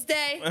 Independence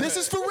Day. This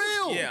is for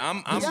real. Yeah,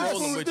 I'm Yes.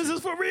 rolling with This you. is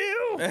for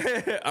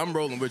real. I'm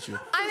rolling with you.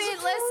 I mean,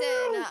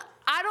 listen.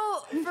 I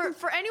don't.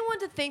 For anyone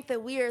to think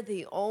that we are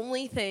the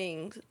only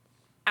thing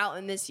out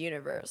in this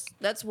universe,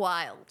 that's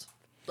wild.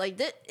 Like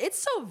it's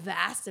so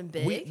vast and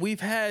big. We've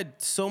had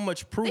so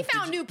much proof. They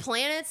found new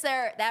planets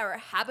that are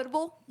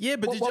habitable. Yeah,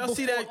 but Well, did well, y'all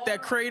see before-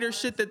 that crater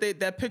shit that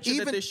that picture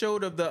that Even- they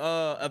showed of the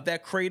of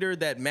that crater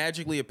that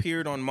magically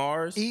appeared on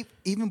Mars?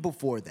 Even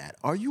before that,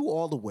 are you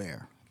all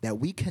aware that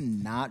we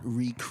cannot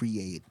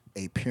recreate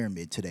a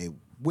pyramid today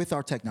with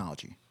our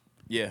technology?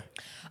 Yeah.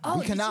 Oh,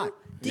 we cannot.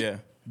 Yeah.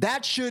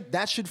 That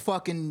should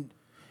fucking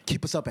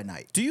keep us up at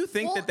night. Do you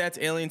think Well, that that's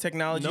alien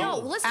technology? No,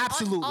 listen.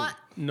 Absolutely.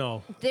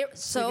 No.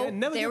 So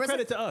Never there give was,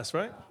 credit to us,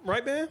 right?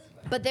 Right, man?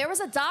 but there was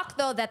a doc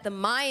though that the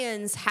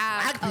Mayans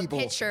have Black a people.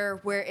 picture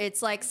where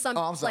it's like some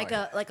Oh, I'm sorry.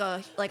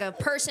 like a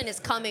person is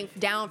coming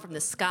down from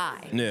the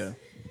sky. Yeah.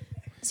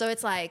 So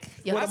it's like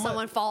you Well, have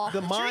someone fall off the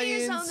a tree or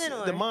Mayans, something.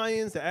 Or, the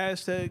Mayans, the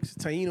Aztecs,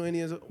 Taino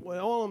Indians, well,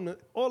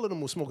 all of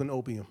them were smoking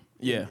opium.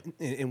 Yeah.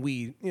 And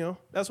weed. You know,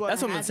 that's why.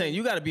 That's what I'm Hasn't- saying.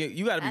 You gotta be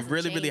hasn't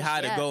really, really changed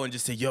high to yet. go and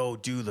just say, yo,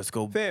 dude, let's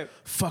go Fam.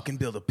 fucking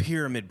build a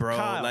pyramid, bro.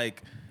 Kyle,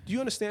 Like, do you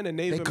understand that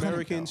Native They couldn't,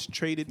 Americans though.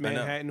 traded I know.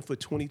 Manhattan for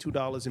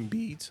 $22 in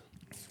beads?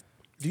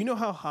 Do you know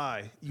how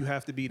high you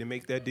have to be to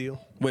make that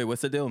deal? Wait,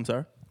 what's the deal? I'm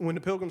sorry. When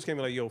the Pilgrims came,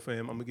 like, yo,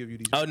 fam, I'm gonna give you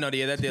these. Oh no,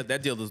 yeah,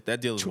 that deal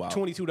is wild.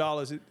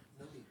 $22.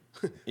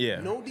 Yeah.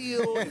 No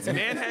deal. It's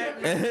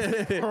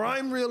Manhattan.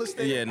 Prime real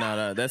estate. Yeah,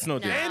 no, that's no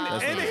deal. No.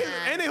 That's no deal.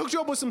 And they hooked you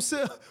up with some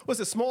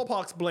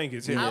smallpox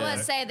blankets. Yeah. I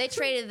would say they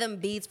traded them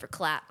beads for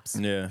claps.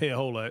 Yeah. Here,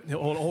 hold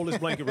this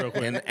blanket real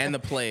quick. And the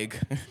plague.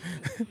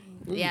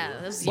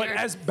 Yeah. Those But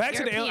as back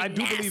to the alien, I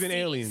do believe in nasties.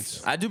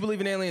 aliens. I do believe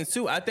in aliens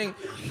too. I think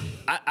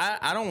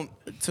I don't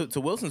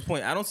to Wilson's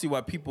point, I don't see why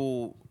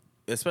people,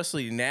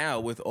 especially now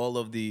with all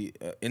of the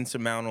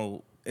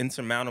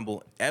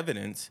insurmountable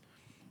evidence,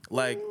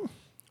 like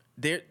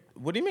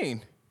what do you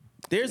mean?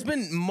 There's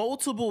been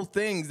multiple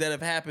things that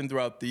have happened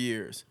throughout the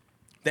years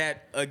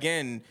that,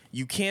 again,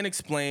 you can't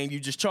explain. You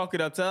just chalk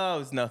it up to, oh,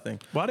 it's nothing.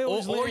 Why they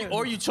always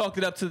or you chalk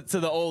it up to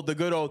the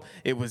good old,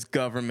 it was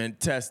government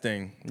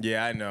testing.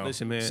 Yeah, I know.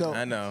 Listen, man. So-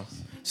 I know.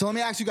 So let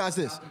me ask you guys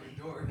this.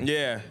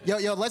 Yeah.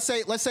 Yo, let's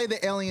say the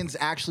aliens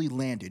actually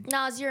landed.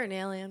 Nas, you're an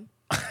alien.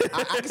 I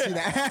can see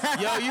that.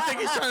 Yo, you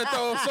think he's trying to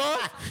throw us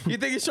off? You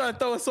think he's trying to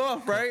throw us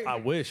off, right? I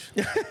wish.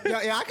 yeah,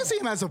 I can see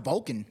him as a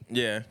Vulcan.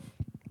 Yeah.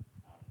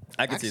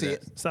 I can I can see see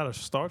that. it. Is that a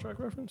Star Trek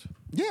reference?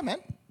 Yeah, man.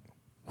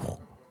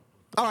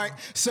 All right,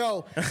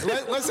 so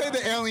let's say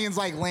the aliens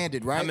like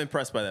landed, right? I'm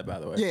impressed by that, by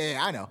the way. Yeah,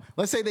 I know.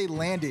 Let's say they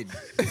landed.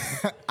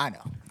 I know,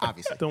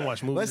 obviously. Don't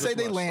watch movies. Let's say just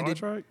they watch landed.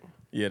 Star Trek.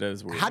 Yeah, that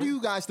is weird. How do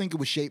you guys think it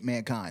would shape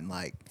mankind?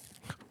 Like,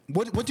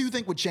 what do you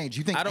think would change?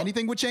 You think I don't-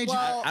 anything would change?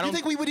 Well- You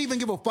think we would even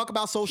give a fuck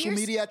about social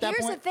media at that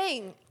Here's point? the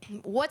thing.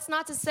 What's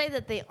not to say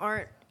that they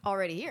aren't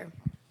already here?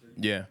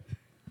 Yeah.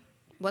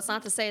 What's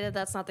not to say that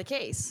that's not the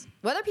case?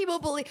 Whether people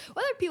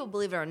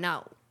believe it or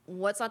not,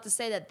 what's not to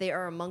say that they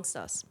are amongst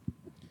us?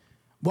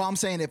 Well, I'm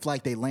saying if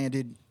like they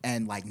landed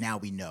and like now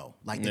we know,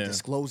 like they Yeah.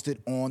 disclosed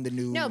it on the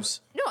news.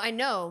 No, I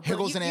know. Here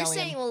But goes an you're alien.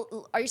 saying,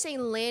 are you saying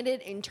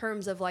landed in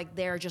terms of like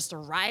they're just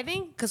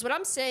arriving? Because what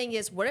I'm saying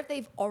is, what if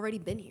they've already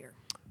been here?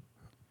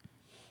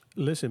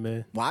 Listen,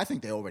 man. Well, I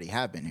think they already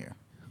have been here.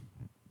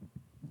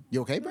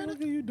 You okay, What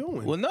Brandon? are you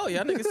doing? Well, no,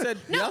 y'all niggas said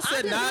y'all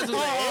said I'm just- Nas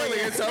was an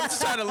alien, so I'm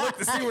just trying to look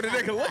to see what a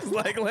nigga looks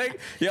like. Like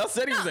y'all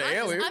said he was an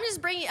alien. I'm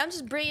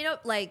just bringing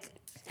up like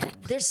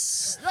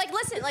there's like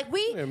listen like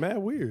we Yeah, mad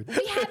weird.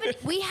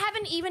 we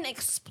haven't even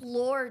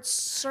explored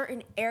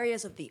certain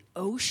areas of the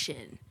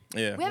ocean.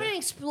 Yeah. We haven't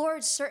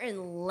explored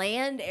certain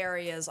land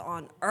areas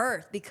on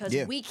Earth because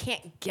Yeah. we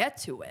can't get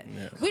to it.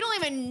 We don't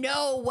even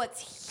know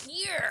what's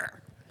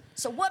here.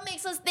 So what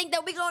makes us think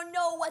that we gonna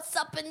know what's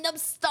up in them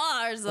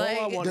stars? I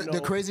Like, want-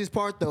 The craziest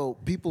part, though,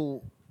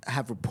 people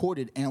have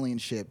reported alien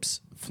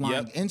ships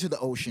flying Yep. into the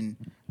ocean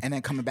and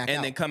then coming back out.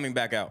 And then coming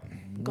back out.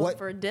 going what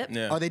for a dip.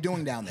 Yeah. are they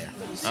doing down there?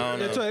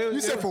 You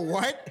You said for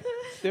what?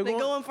 they're They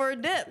going for a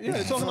dip. Yeah,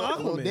 they're talking to A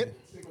little Aquaman. dip?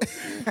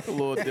 A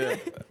little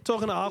dip.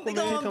 Talking to Aquaman. They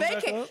go on come back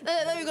vacate. up.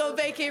 Let me go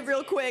vacate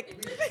real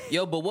quick.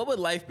 Yo, but what would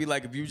life be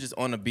like if you were just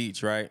on a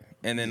beach, right?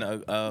 And then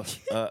Like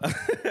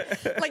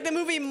the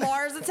movie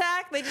Mars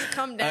Attack, they just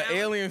come down. an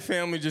alien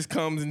family just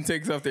comes and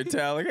takes off their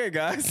towel. Like, hey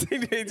guys,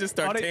 they just Are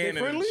start they tanning and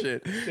friendly?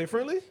 shit. They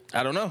friendly?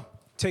 I always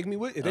Take me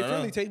with. If they I don't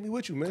friendly, know. take me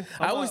with you, man.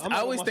 I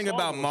always think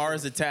about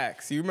Mars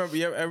Attacks. You remember?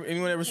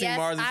 Anyone ever seen Yes,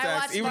 Mars I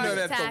Attacks? watched Even Mars though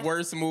that's Attacks. the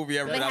worst movie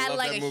ever, They but I had love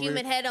like that a movie.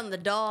 human head on the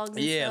dogs. And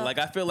Yeah, stuff. like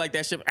I feel like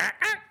that shit.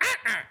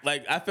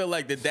 Like I feel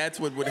like that's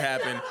what would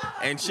happen,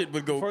 and shit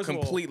would go First of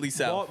all, completely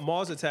south.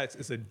 Mars Attacks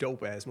is a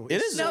dope ass movie. It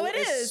It's is. so- No, it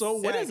it's is. so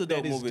It whack is a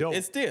dope that movie. dope.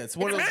 It's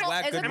one of those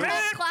black It's a good cult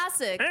movies.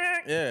 classic.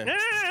 Yeah.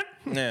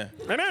 Yeah.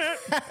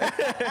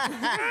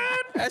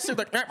 That shit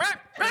like.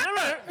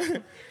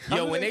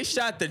 Yo, when they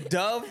shot the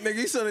dove, nigga,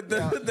 you saw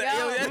the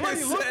alien.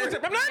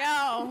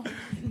 Yo,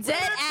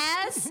 dead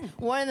ass.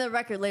 One of the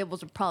record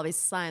labels would probably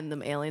sign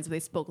them aliens if they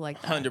spoke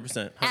like that.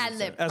 100%. Ad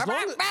lib. As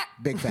long as-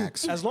 Big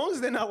facts. As long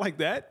as they're not like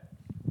that,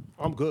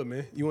 I'm good,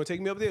 man. You want to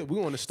take me up there? We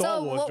want to Star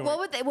So Wars.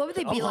 what joint. would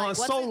they be I'm Han like?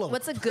 Solo.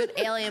 What's a good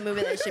alien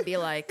movie that should be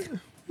like?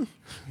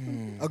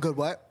 A good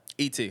what?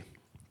 E.T.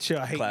 Chill,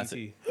 I hate Classic.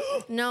 E.T.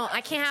 No, I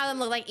can't have them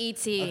look like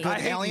E.T. I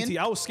hate Alien? E.T.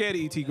 I was scared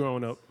of E.T.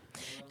 growing up.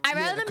 I'd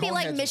Yeah, rather the them be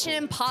like Coneheads are Mission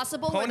cool.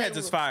 Impossible. where they Coneheads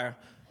is fire.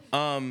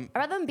 I'd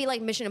rather them be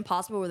like Mission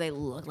Impossible where they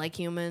look like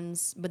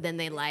humans, but then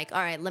they like,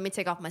 all right, let me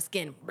take off my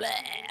skin. Blah.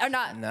 Or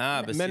not.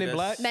 Nah, but Men see, in that's-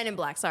 Black? Men in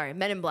Black, sorry.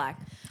 Men in Black.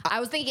 I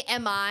was thinking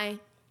M.I.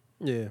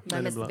 Yeah, I Men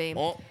in missed the Black. beam.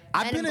 Oh,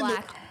 I've Men been in in the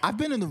Black. I've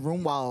been in the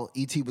room while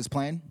ET was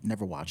playing.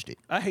 Never watched it.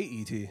 I hate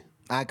E.T.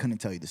 I couldn't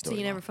tell you the So story.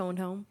 you never phoned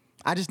home?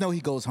 I just know he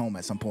goes home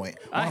at some point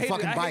I on a hate,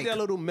 fucking I bike. hate that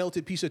little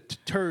melted piece of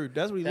turd.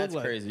 That's what he that's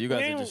looked like. crazy. You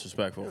guys are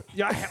disrespectful.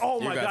 Yeah, oh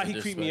You my guys god, are he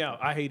creeped me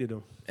disrespectful. out. I hated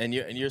him. And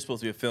you're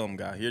supposed to be a film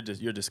guy. You're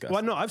disgusting.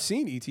 Well, no, I've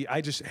seen E.T.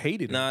 I just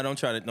hated him. Nah, don't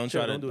try to don't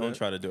do that.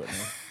 try to do it,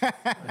 man.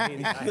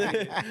 I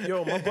hated it.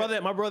 Yo,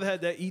 my brother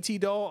had that E.T.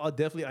 doll. I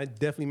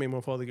definitely made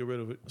my father get rid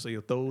of it. So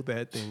you throw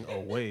that thing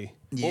away.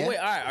 Yeah. Well, wait,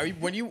 all right.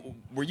 Were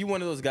you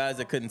one of those guys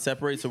that couldn't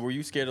separate? So were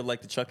you scared of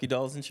like the Chucky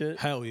dolls and shit?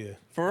 Hell yeah.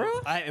 For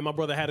real? And my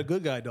brother had a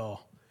good guy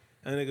doll.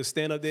 And nigga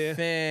stand up there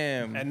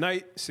Fam. at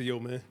night. Say, yo,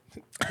 man.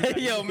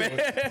 Yo, man.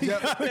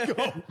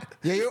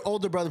 Yeah, your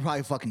older brother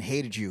probably fucking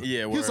hated you. Yeah,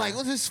 he was word. like,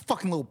 "What's this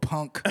fucking little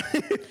punk? I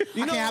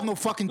can't have no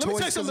fucking Let me toys."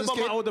 tell you something 'cause about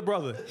this my kid." older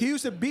brother. He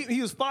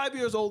was 5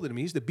 years older than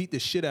me. He used to beat the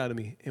shit out of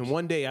me. And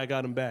one day I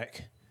got him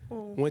back. I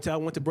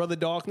went to Brother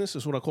Darkness.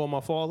 That's what I call my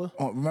father.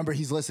 Oh, remember,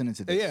 he's listening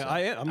to this. Yeah, so. I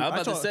am. I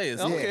was about to say, I it's-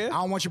 don't Yeah, care.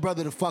 I don't want your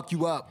brother to fuck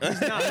you up. You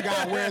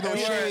gotta wear those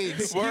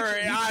shades.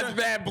 Word. Odds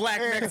bad black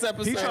next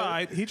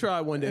episode. He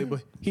tried one day,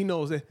 but he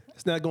knows that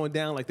it's not going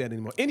down like that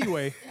anymore.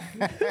 Anyway,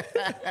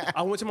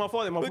 I went to my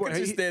father. Look at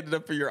you standing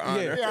up for your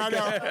honor. Yeah, I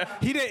know.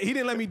 He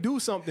didn't let me do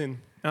something. And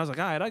I was like,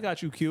 all right, I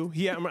got you, Q.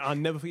 He had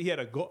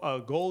a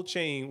gold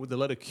chain with the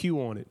letter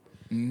Q on it.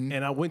 Mm-hmm.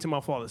 And I went to my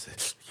father and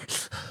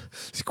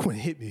said, Quinn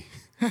hit me.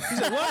 He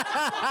said, what?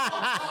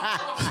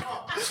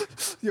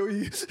 Yo,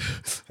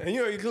 and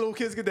you know, these little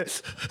kids get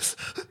that.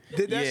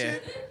 Did that Yeah.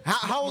 shit?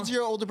 How old's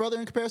your older brother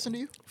in comparison to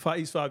you?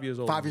 He's 5 years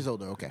old. 5 years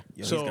older. Okay.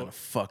 Yo, So- he's gonna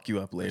fuck you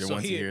up later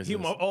once he hears this.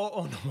 my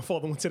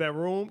father went to that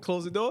room,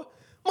 closed the door.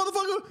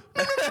 Motherfucker!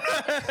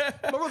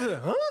 My brother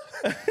said,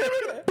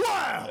 huh?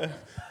 Wow!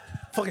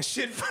 Fucking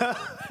shit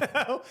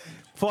fell.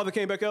 Father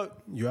came back out.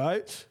 You all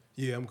right?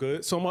 Yeah, I'm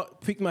good. So I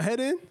peeked my head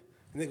in.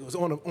 Nigga was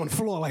on the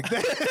floor like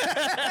that.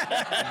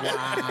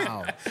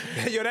 Wow.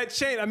 Yo, that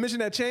chain, I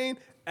mentioned that chain.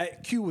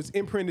 Q was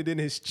imprinted in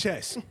his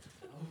chest.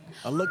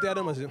 I looked at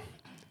him, I said,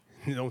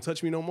 don't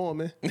touch me no more,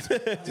 man.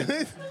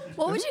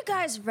 What would you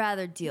guys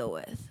rather deal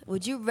with?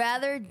 Would you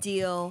rather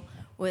deal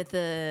with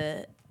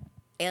a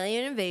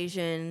alien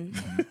invasion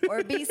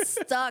or be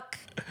stuck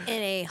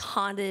in a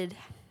haunted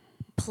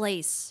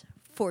place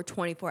for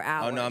 24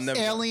 hours? Oh no, I'm never.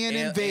 Alien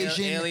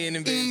invasion. Alien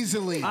invasion.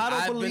 Easily. I don't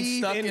I've been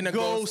believe stuck in in a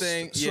ghost ghosts,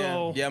 thing.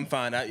 so Yeah, I'm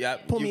fine.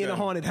 Put you me in a got it.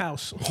 haunted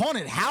house.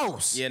 Haunted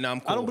house. Yeah, no, I'm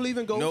cool. I don't believe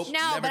in ghosts.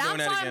 Nope, No, never but doing I'm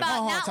that talking again. about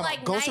Hold on, not time out.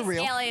 like Ghosts nice are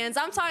real. aliens.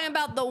 I'm talking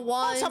about the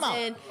ones time out.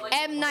 in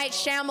M. Night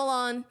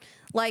Shyamalan,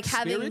 like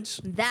having Spirits?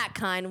 that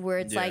kind where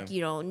it's Yeah. like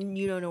you don't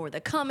know where they're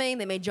coming.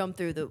 They may jump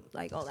through the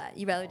like all that.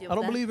 You rather deal with I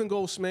don't that? believe in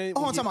ghosts, man.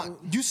 Hold on, time out.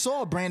 You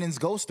saw Brandon's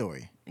ghost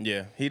story.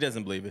 Yeah, he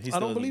doesn't believe it. He I still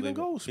don't doesn't believe in it.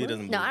 ghosts, He man.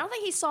 doesn't No, believe I don't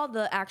think he saw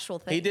the actual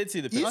thing. it. He did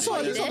see the picture. You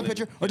saw you the did?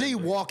 picture, or did you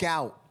walk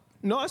out?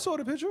 No, I saw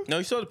the picture. No,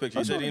 he saw the picture.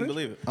 He saw said he the didn't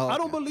picture. believe it. I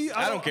don't believe.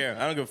 I don't care.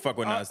 I don't give a fuck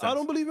what nonsense. I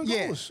don't believe in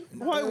Yeah. ghosts.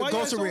 Why Ghosts you are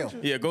guys real.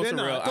 don't? Yeah, ghosts They're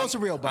are real. not. Ghosts are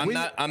real,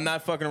 but I'm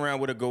not fucking around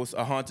with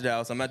a haunted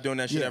house. I'm not doing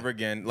that shit Yeah. ever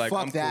again. Like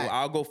Fuck I'm that. cool.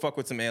 I'll go fuck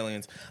with some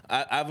aliens.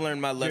 I've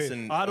learned my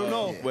lesson. I don't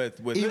know.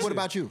 With E, this. what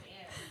about you?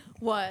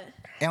 What?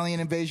 Alien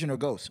invasion or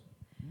ghost?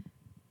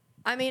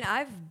 I mean,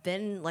 I've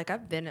been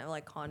at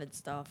like haunted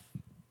stuff,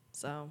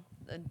 so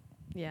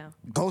yeah.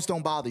 Ghosts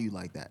don't bother you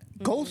like that.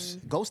 Ghosts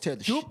tear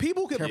the shit.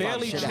 People could tear the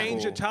barely shit out.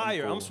 change a cool.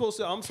 tire. I'm I'm supposed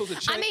to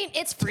change. I mean,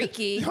 it's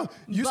freaky. You supposed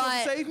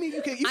but- to save me?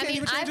 You can't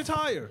even change a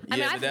tire. I mean,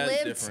 Yeah, but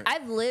that's different.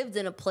 I've lived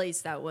in a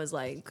place that was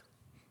like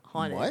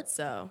haunted. What?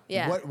 So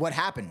yeah, What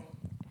happened?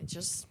 it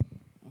just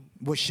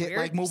Was shit weird,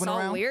 like moving saw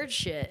around? weird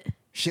shit.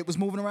 Shit was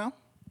moving around?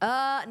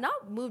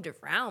 Not moved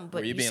around, but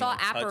Were you you being, saw like,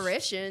 touched?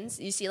 apparitions.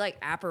 You see like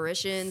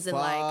apparitions and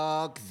like,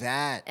 Fuck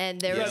that. and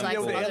there Yeah, was like You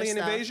some know the other alien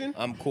stuff. invasion?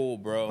 I'm cool,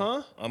 bro.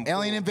 Huh? I'm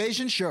Alien cool.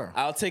 invasion? Sure.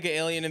 I'll take an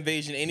alien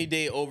invasion any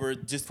day over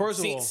just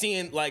First of all-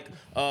 seeing like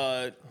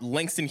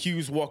Langston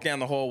Hughes walk down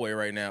the hallway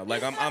right now.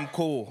 Like I'm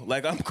cool.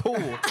 Like I'm cool.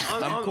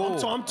 I'm cool.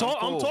 I'm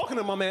cool. talking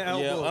to my man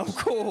Al Yeah, Wilkes.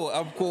 I'm cool.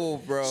 I'm cool,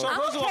 bro. So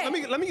first of all,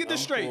 okay. let me get this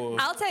straight. cool.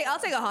 I'll take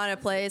a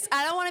haunted place.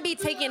 I don't want to be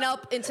taken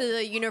up into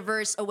the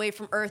universe away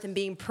from Earth and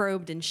being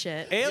probed and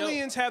shit.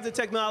 Aliens have the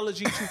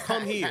technology to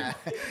come here.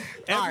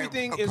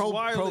 Everything is probe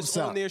wireless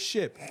up. on their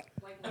ship.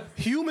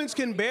 Humans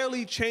can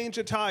barely change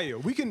a tire.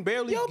 We can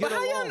barely Yo, get but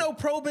how y'all along. know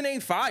probing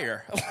ain't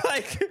fire?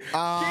 Like, keeping it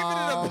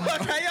a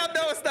buck. How y'all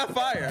know it's not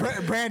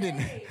fire?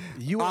 Brandon,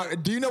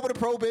 do you know what a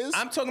probe is?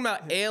 I'm talking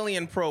about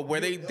alien probe, where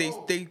they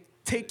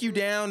take you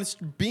down,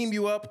 beam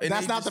you up. And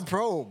That's they not just, the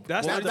probe.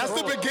 That's not the That's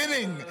the probe.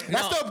 beginning.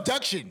 That's the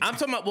abduction. I'm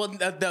talking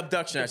about the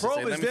abduction. I should say.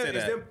 Probe Let is me say them,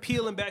 is that. them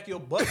peeling back your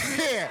butt.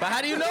 Yeah. But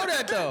how do you know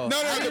that though?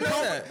 No, How do you the know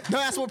probe, that? no,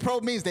 that's what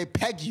probe means. They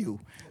peg you.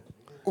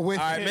 With,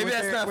 All right, maybe with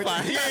that's their- not with-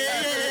 fire.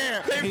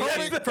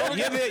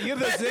 You're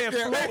the there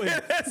floating.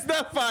 That's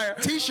not fire.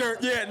 T-shirt.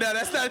 Yeah, no,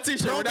 that's not a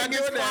t-shirt. We're not Probing is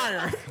doing that.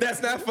 fire.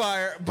 That's not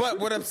fire. But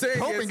what I'm saying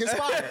Probing is, is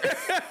fire.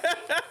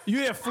 You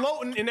there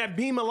floating in that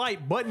beam of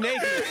light, butt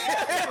naked.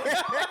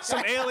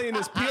 Some alien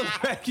is peeling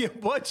back your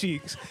butt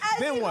cheeks.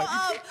 Then what?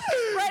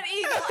 Red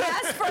Eagle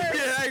ass first.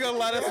 yeah, I ain't gonna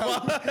lie, that's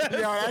wild. Yo,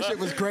 that shit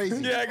was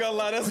crazy. Yeah, I ain't gonna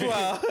lie, that's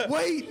wild.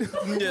 Wait,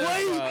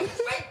 Yeah,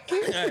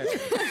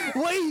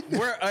 wait,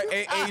 we're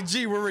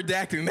AG. We're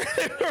redacting that.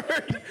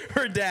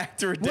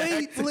 redact.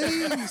 wait,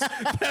 please.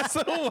 That's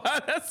so wild.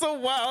 That's so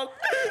wild.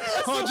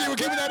 Oh, G, we're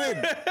keeping that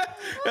in.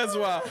 That's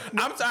wild.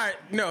 I'm sorry.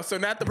 No, so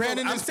not the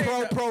Brandon I'm is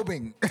saying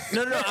probing.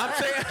 No.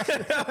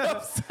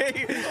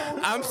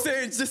 I'm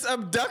saying it's just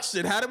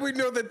abduction. How do we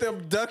know that the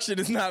abduction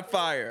is not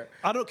fire?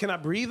 Can I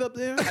breathe up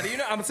there? How do you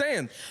know? I'm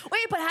saying.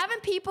 Wait, but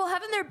haven't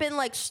there been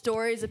like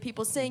stories of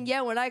people saying,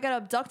 yeah, when I got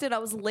abducted, I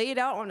was laid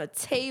out on a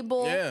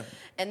table. Yeah.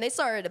 And they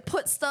started to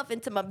put stuff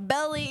into my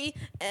belly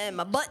and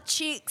my butt cheeks.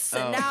 cheeks,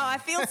 and now I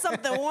feel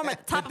something warm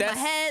at the top of my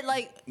head.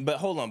 Like, But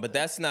hold on, but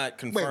that's not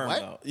confirmed what?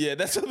 though. Yeah,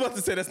 that's what I was about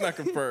to say. That's not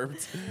confirmed.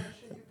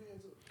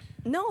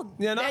 no,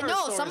 Yeah, no, I heard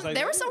no, stories like there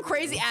that. were some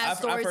crazy ass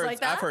stories heard, like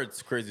that. I've heard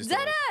crazy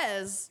stories. Dead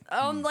ass.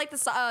 Like the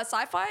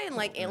sci-fi and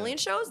like alien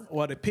shows.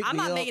 Well, they pick I'm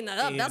me not up making that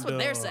up. That's and, what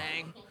they're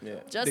saying. Yeah.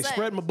 Just They saying.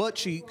 spread my butt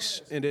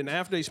cheeks, and then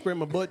after they spread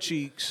my butt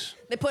cheeks,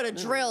 They put a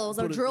drill. It was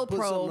a drill put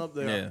something probe. up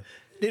there. Yeah.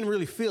 Didn't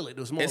really feel it. It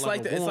was more It's like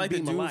like a it's warm like the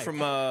beam of dude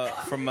light.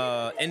 from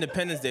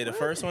Independence Day, the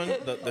first one,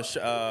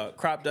 the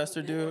crop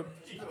duster dude.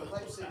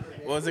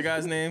 What was the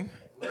guy's name?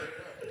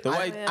 The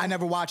white. I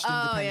never watched Oh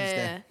Independence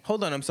yeah. Day.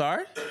 Hold on, I'm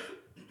sorry.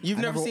 You've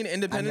I never never- seen I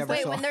Independence never Day?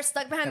 Wait, saw- when they're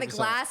stuck behind the Never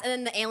saw it. glass and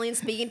then the alien's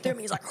speaking through him,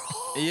 he's like,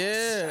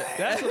 Yeah.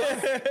 That's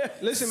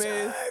what, listen,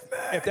 man.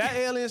 If that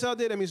alien's out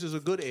there, that means there's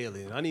a good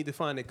alien. I need to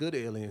find a good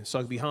alien so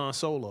I can be Han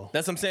Solo.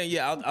 That's what I'm saying.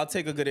 Yeah, I'll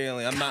take a good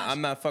alien. I'm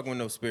not fucking with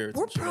no spirits.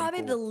 we're and shit. I'm probably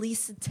cool. the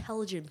least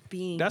intelligent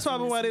beings. That's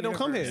probably in why this they don't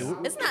come universe.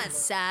 here. Isn't that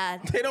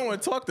sad? They don't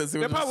want to talk to us. It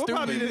was We're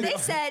probably stupid. the- They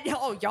said,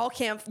 "Oh, y'all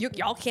can't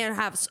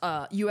have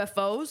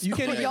UFOs. You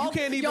can't y'all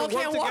even y'all work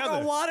can't walk together.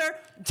 on water."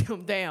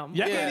 Damn.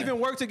 Y'all Yeah. can't even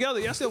work together.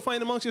 Y'all still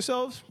fighting amongst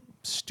yourselves?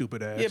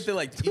 Stupid ass. Yeah, feel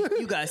like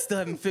you guys still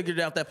haven't figured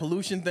out that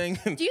pollution thing.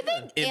 Do you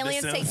think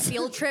aliens take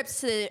field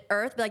trips to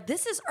Earth? Like,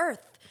 this is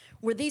Earth,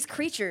 where these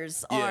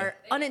creatures are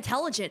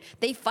unintelligent.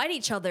 They fight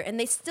each other and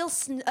they still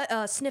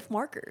sniff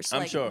markers.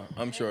 I'm Like, sure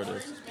it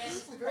is.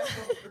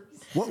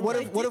 What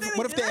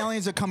if the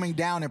aliens are coming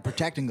down and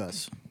protecting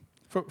us?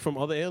 From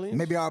other aliens?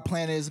 Maybe our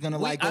planet is gonna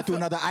like I go through feel-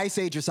 another ice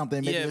age or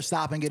something. Maybe Yeah. they're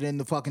stopping it in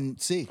the fucking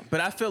sea.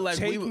 But I feel like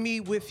Take me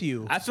with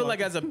you. I feel So like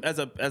as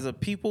a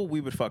people, we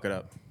would fuck it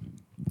up.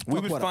 We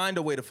Fuck would what up? find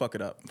a way to fuck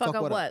it up. Fuck Fuck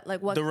up what what? up?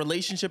 Like what? The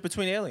relationship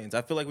between aliens.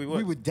 I feel like we would.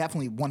 We would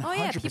definitely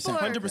 100%. people are-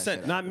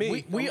 100%. Not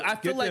me. I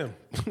feel Get like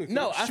them.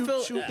 no.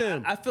 Shoot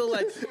them. I feel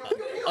like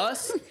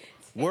us.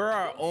 We're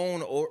our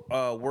own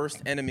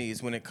worst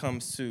enemies when it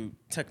comes to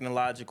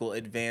technological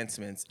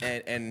advancements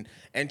and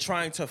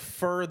trying to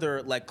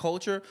further like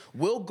culture.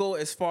 We'll go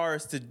as far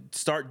as to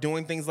start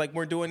doing things like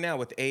we're doing now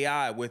with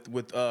AI, with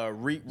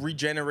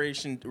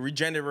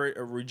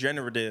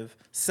regenerative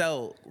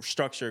cell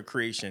structure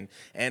creation,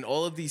 and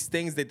all of these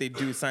things that they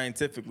do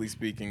scientifically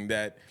speaking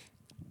that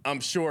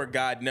I'm sure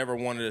God never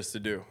wanted us to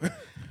do.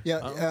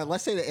 Yeah,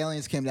 let's say the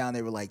aliens came down.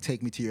 They were like,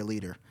 "Take me to your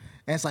leader,"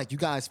 and it's like, you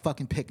guys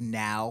fucking pick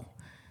now.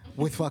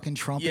 With fucking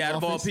Trump. Yeah, in out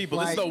of all office. people,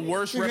 this is the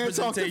worst you're gonna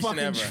talk to representation fucking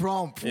ever.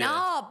 Trump.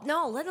 Yeah.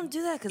 No, let them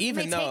do that because they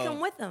may take them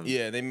with them.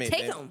 Yeah, they may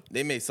take them.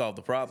 They may solve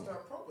the problem.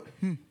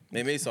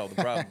 They may solve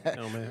the problem.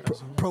 Oh, man.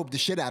 Probe the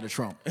shit out of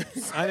Trump.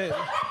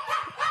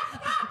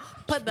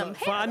 Put them.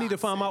 I need to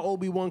find my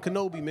Obi-Wan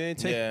Kenobi, man.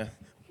 Yeah.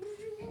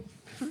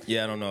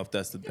 Yeah, I don't know if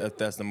that's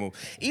the move.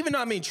 Even though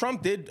I mean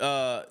Trump did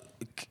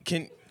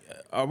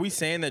are we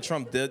saying that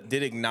Trump did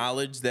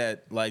acknowledge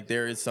that like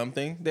there is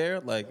something there?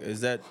 Like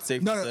is that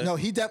safe to say? No.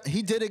 He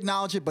did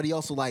acknowledge it, but he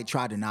also like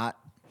tried to not.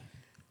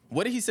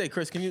 What did he say,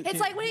 Chris? Can you It's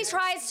like when he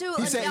tries to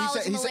He said-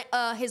 acknowledge he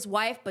said- his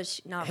wife, but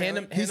not Hand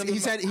really. him- hand him He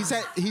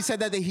the- said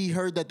that he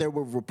heard that there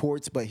were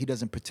reports, but he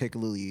doesn't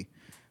particularly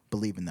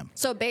believe in them.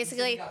 So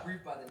basically,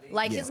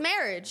 like Yeah. his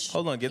marriage.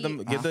 Hold on, give the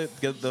mic Which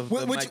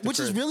to is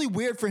Chris. really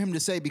weird for him to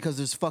say because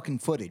there's fucking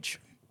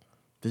footage.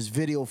 There's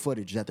video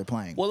footage that they're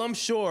playing. Well, I'm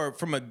sure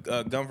from a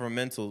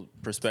governmental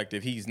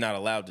perspective, he's not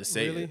allowed to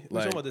say Really? it. We're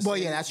talking about the Well,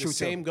 same, yeah, that's the true, too.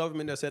 same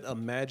government that said a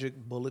magic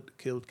bullet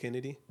killed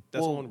Kennedy.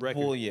 That's on record.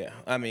 Well, yeah.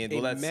 I mean,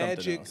 A that's magic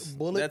something else.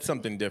 bullet? That's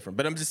something different.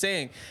 But I'm just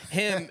saying,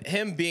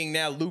 him being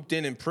now looped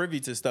in and privy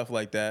to stuff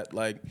like that,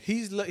 like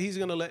He's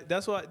gonna let.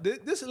 That's why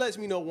this lets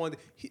me know one.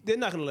 They're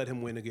not gonna let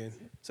him win again.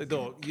 It's like,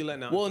 dog, you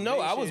letting out. well, no,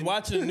 I was information.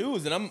 watching the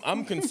news and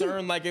I'm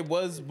concerned like it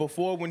was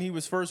before when he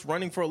was first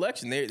running for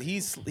election.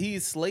 He's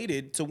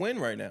slated to win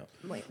right now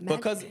Wait,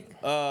 because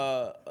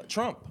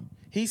Trump.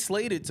 He's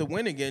slated to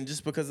win again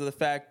just because of the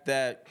fact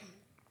that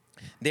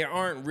there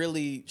aren't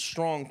really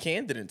strong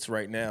candidates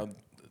right now.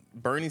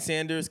 Bernie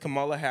Sanders,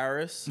 Kamala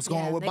Harris. What's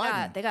going on with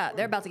Biden?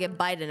 They're about to get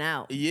Biden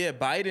out. Yeah,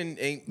 Biden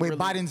ain't. Wait, really,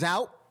 Biden's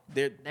out?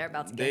 They're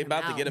about to get they him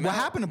about to out. get him What out.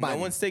 happened to No Biden?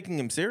 one's taking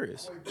him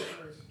serious.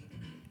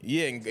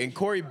 Yeah, and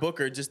Cory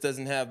Booker just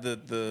doesn't have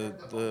the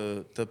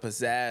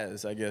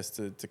pizzazz, I guess,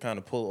 to kind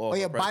of pull off. Oh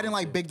yeah, a Biden presidency.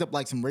 like bigged up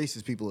like some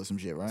racist people or some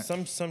shit, right?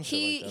 some shit like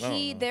that. I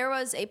don't know. There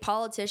was a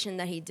politician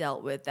that he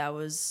dealt with that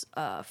was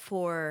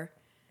for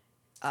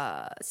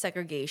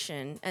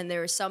segregation, and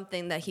there was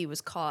something that he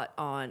was caught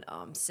on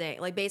saying.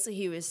 Like basically,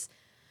 he was.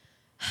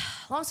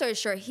 Long story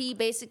short,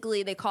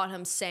 they caught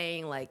him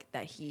saying like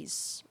that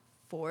he's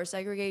for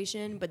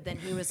segregation, but then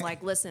he was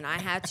like, "Listen, I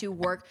had to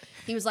work."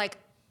 He was like,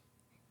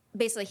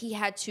 basically, he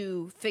had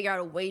to figure out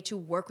a way to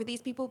work with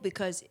these people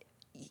because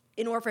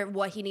in order for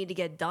what he needed to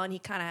get done, he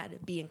kind of had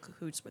to be in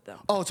cahoots with them.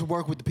 Oh, to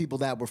work with the people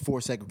that were for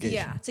segregation.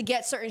 Yeah, to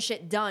get certain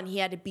shit done, he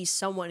had to be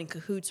someone in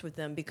cahoots with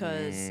them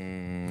because So he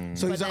But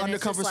was an then it's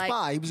undercover just like-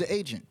 spy. He was an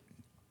agent.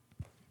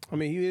 I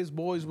mean, he is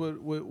boys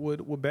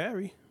with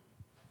Barry.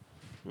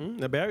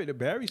 The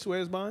Barry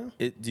swears by him.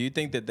 Do you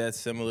think that that's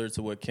similar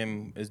to what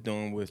Kim is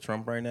doing with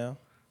Trump right now?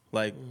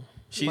 Like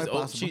Quite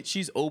possible.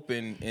 she's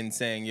open in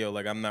saying, yo,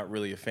 like I'm not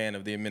really a fan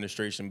of the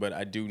administration, but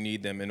I do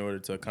need them in order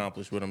to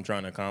accomplish what I'm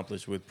trying to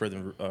accomplish with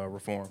prison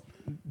reform.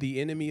 The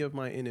enemy of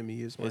my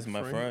enemy is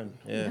my friend.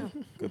 Yeah,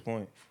 good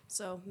point.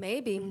 So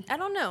maybe. I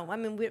don't know. I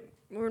mean,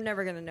 we're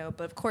never going to know.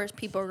 But of course,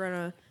 people are going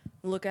to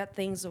look at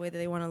things the way that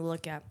they want to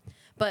look at.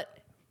 But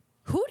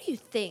who do you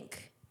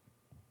think,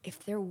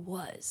 if there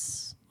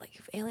was, like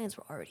if aliens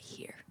were already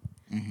here,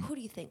 who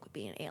do you think would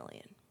be an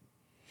alien?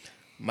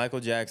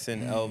 Michael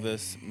Jackson,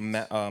 Elvis,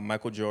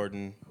 Michael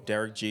Jordan,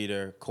 Derek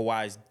Jeter,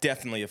 Kawhi's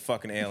definitely a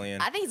fucking alien.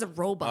 I think he's a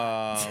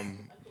robot.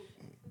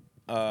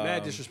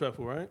 Mad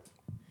disrespectful, right?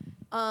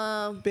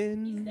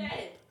 Been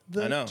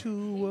the I know.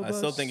 two of I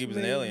still us think he was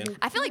an alien.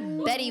 I feel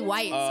like Betty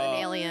White's an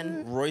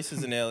alien. Royce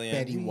is an alien.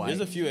 Betty White. There's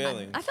a few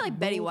aliens. I feel like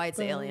Betty White's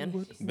an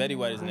alien. Betty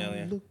White is an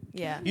alien.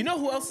 Yeah. You know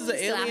who else is an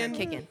Still out here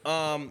alien?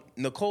 kicking.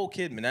 Nicole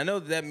Kidman. I know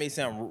that may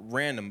sound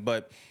random,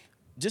 but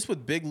just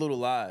with Big Little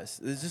Lies,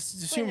 it's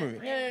just humor me.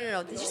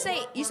 No. Did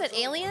you said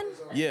alien?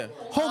 Yeah,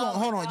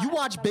 Hold on. You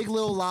watch Big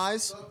Little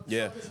Lies,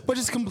 yeah, but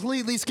just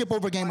completely skip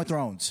over Game of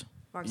Thrones.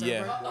 Mark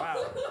yeah.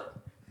 Zuckerberg?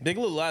 Big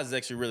Little Lies is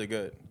actually really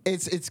good.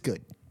 It's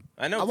good.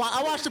 I know.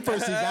 I watched the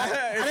first season.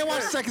 I didn't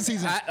watch the second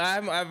season. I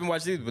haven't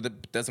watched these, but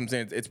that's what I'm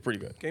saying. It's pretty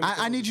good.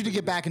 I need you to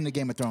get back into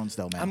Game of Thrones,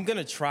 though, man. I'm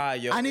gonna try,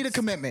 yo. I need a It's-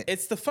 commitment.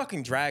 It's the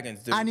fucking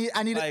dragons, dude. I need.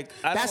 Like,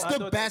 That's I the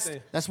thought best.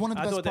 that- That's one of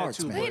the I best thought that parts,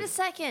 too, man. but- Wait a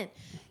second.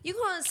 You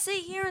gonna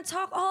sit here and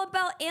talk all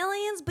about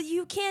aliens, but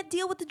you can't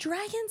deal with the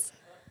dragons?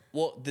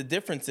 Well, the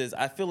difference is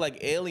I feel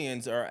like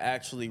aliens are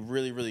actually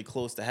really, really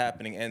close to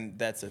happening, and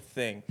that's a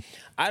thing.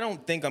 I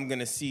don't think I'm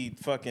gonna see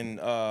fucking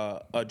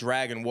a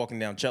dragon walking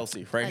down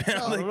Chelsea right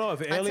now. I don't know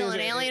if Until aliens an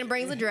alien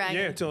brings a dragon.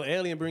 Yeah, until an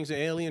alien brings an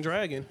alien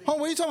dragon. Oh,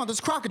 what are you talking about?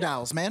 There's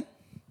crocodiles, man.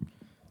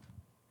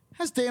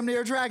 That's damn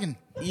near a dragon.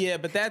 Yeah,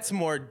 but that's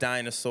more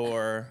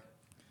dinosaur.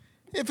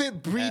 If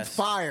it breathes Yes.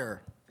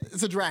 fire,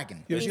 it's a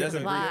dragon. It He's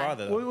doesn't breathe alive.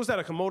 farther, though. What was that?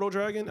 A Komodo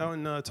dragon out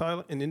in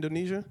Thailand, in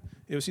Indonesia?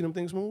 You ever see them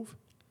things move?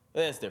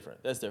 That's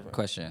different. That's different.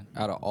 Question: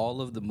 out of all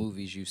of the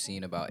movies you've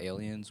seen about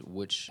aliens,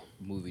 which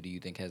movie do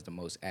you think has the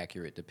most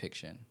accurate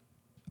depiction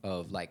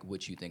of like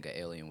what you think an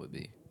alien would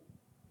be?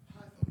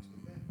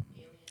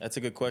 That's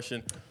a good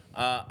question.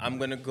 I'm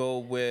gonna go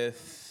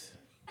with.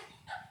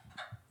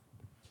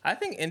 I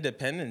think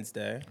Independence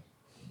Day.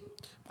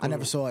 I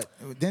never saw it.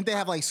 Didn't they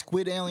have like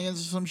squid aliens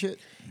or some shit?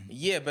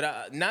 Yeah,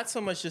 but not so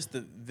much just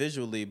the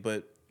visually,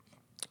 but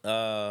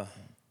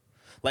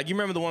like you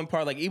remember the one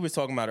part like he was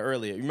talking about it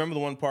earlier. You remember the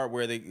one part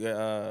where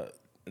the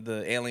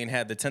alien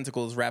had the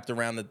tentacles wrapped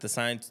around the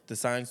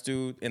science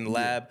dude in the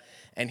lab,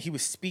 and he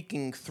was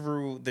speaking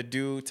through the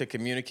dude to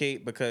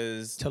communicate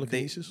because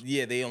Telekinesis?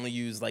 they only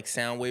use like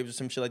sound waves or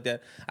some shit like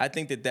that. I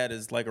think that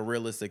is like a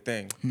realistic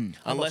thing,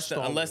 unless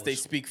Star they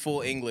Wars? speak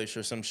full English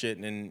or some shit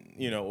and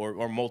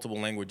or multiple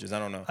languages. I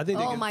don't know. I think.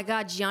 Oh my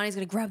God, Gianni's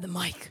gonna grab the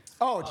mic.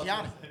 Oh,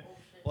 Gianni.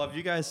 Well, have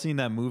you guys seen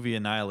that movie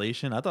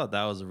Annihilation? I thought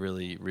that was a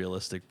really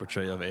realistic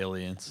portrayal of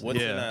aliens. What's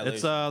yeah, Annihilation?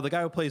 it's the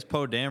guy who plays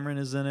Poe Dameron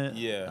is in it.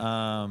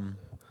 Yeah.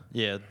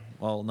 Yeah.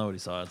 Well, nobody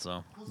saw it,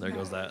 so there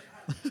goes that.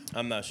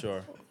 I'm not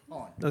sure.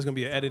 That's gonna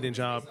be an editing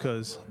job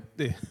because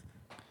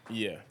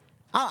Yeah.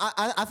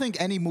 I think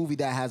any movie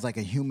that has like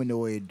a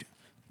humanoid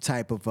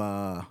type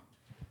of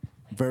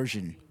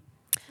version,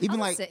 even I would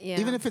like say, yeah.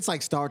 even if it's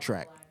like Star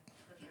Trek.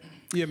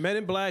 yeah, Men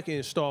in Black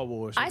and Star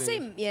Wars. I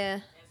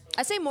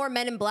say more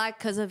Men in Black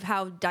because of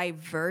how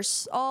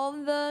diverse all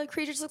the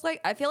creatures look like.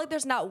 I feel like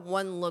there's not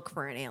one look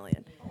for an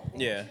alien.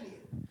 Yeah.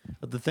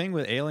 But the thing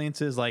with aliens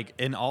is like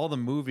in all the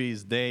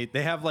movies they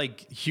have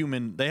like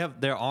human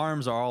their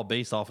arms are all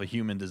based off a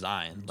human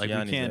design. Like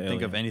Gianni's we can't an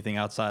think of alien. anything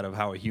outside of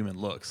how a human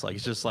looks. Like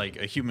it's just like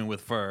a human with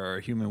fur or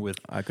a human with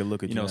I could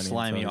look at Gianni and tell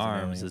slimy he's an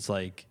arms. alien. It's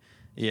like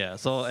yeah.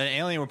 So an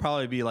alien would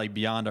probably be like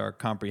beyond our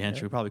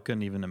comprehension. We probably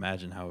couldn't even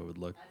imagine how it would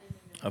look.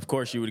 Of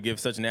course, you would give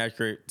such an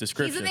accurate He's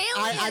description. an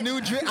alien. I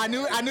knew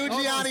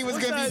Gianni was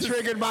gonna be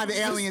triggered by the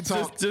alien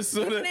talk Just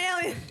sort of. An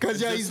alien. because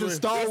he's the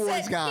Star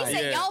Wars He guy.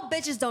 said, Yeah. y'all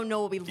bitches don't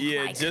know what we look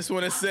Yeah, like. just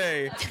want to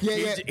say.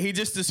 Yeah. He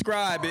just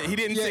described it. He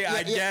didn't Yeah, say, yeah, I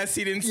yeah. guess.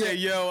 He didn't say,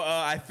 Yeah. yo,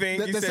 I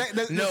think. The- He the said,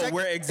 sec- the no, sec-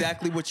 we're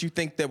exactly what you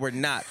think that we're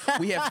not.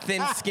 We have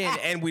thin skin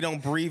and we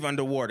don't breathe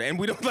underwater. And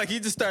we don't, like, he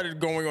just started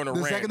going on a The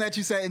rant. second that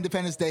you said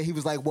Independence Day, he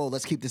was like, "Whoa,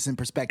 let's keep this in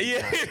perspective."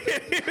 Yeah,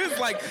 guys." he was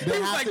like,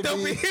 have to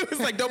be- he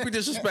was like, don't be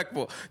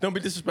disrespectful. Don't be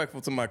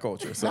disrespectful to my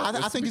culture. So No, I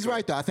let's think be he's good.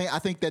 right though. I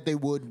think that they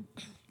would,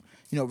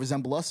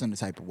 resemble us in a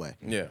type of way.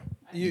 Yeah.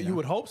 you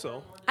would hope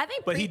so. I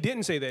think But he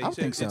didn't say that. He I don't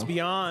said think so. it's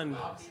beyond.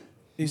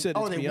 He said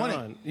Oh, it's they want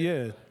it.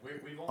 beyond.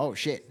 Yeah. Oh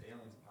shit,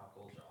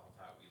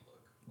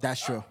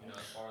 that's true.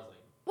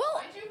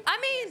 Well, I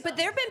mean, but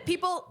there have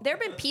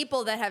been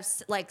people that have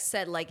like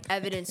said like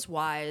evidence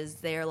wise,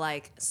 they're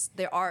like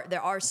there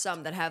are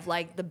some that have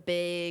like the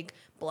big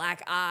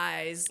black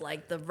eyes,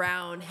 like the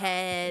round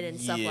head and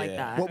stuff like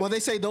Yeah. that. Well, they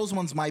say those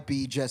ones might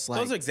be just like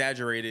Those are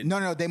exaggerated.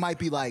 no, they might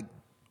be like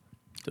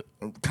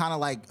kind of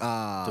like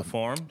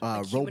Deformed.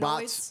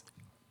 robots,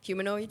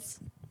 Humanoids.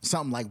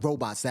 something like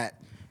robots that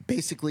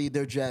basically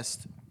they're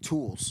just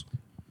tools.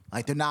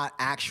 Like they're not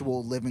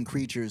actual living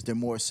creatures. They're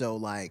more so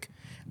like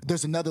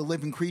there's another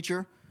living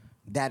creature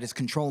that is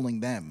controlling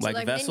them. Like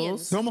like vessels?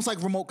 minions. They're almost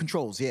like remote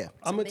controls, yeah.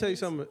 I'm gonna tell you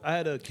something. I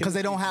had a Because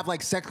they don't have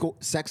like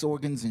sex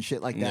organs and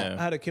shit like that. Yeah.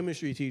 I had a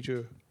chemistry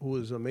teacher who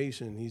was a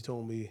Mason. He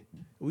told me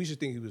we should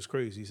think he was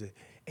crazy. He said,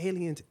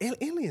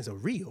 aliens are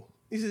real.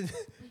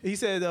 He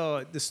said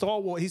the Star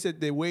Wars. He said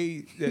the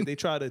way that they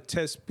try to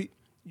test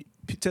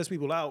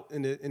people out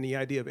in the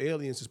idea of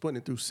aliens is putting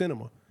it through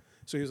cinema.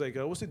 So he was like,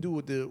 what's it do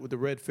with the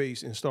red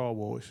face in Star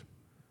Wars?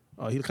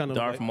 He kind of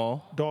Darth like,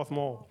 Maul? Darth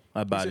Maul.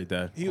 I bodied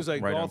that. He was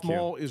like, right on Darth cue.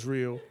 Maul is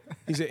real.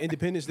 He said,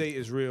 Independence Day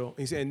is real.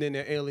 He said, and then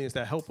there are aliens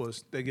that help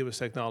us. They give us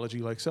technology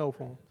like cell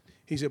phone.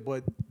 He said,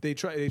 but they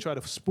try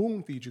to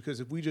spoon feed you because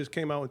if we just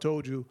came out and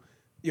told you,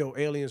 yo,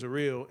 aliens are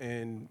real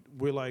and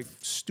we're like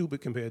stupid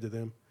compared to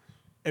them,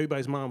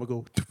 everybody's mind would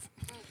go.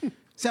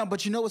 Sam,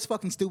 but you know what's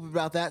fucking stupid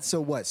about that? So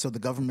what? So the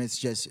government's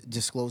just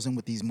disclosing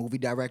with these movie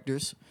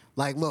directors?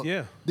 Like, look,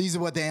 Yeah. these are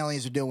what the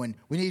aliens are doing.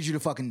 We need you to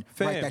fucking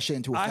write Fam, that shit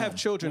into a I film. have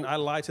children. I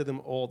lie to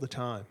them all the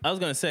time. I was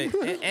gonna say,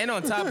 and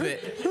on top of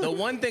it, the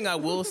one thing I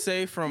will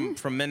say from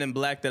Men in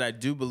Black that I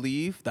do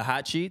believe, the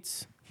hot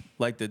sheets,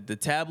 like the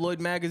tabloid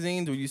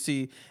magazines where you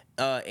see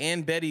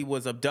Ann Betty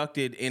was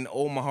abducted in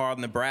Omaha,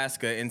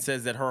 Nebraska, and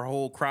says that her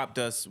whole crop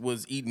dust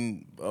was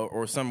eaten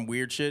or some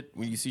weird shit.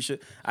 When you see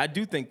shit, I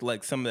do think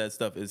like some of that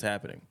stuff is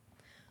happening.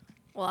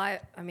 Well, I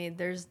mean,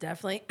 there's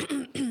definitely.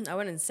 I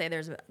wouldn't say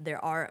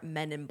there are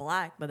Men in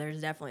Black, but there's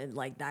definitely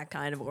like that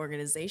kind of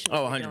organization.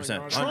 Oh, going 100%.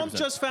 on. Trump 100%.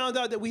 just found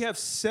out that we have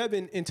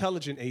 7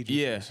 intelligence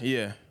agencies.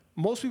 Yeah.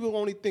 Most people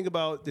only think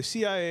about the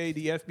CIA,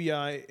 the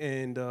FBI,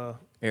 and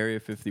Area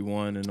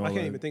 51 and all I that.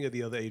 can't even think of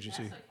the other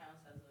agency.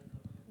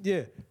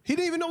 Yeah. He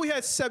didn't even know we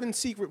had 7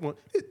 secret ones.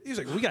 He was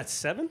like, we got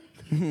 7?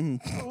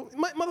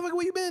 Motherfucker,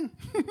 where you been?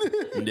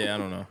 Yeah, I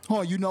don't know.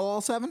 Oh, you know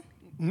all 7?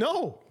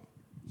 No.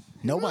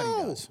 Nobody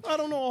No. does. I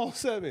don't know all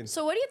 7.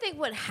 So, what do you think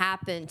would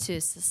happen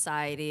to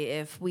society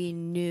if we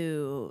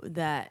knew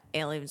that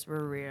aliens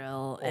were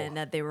real and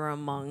that they were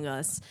among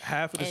us?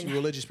 Half of the And-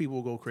 religious people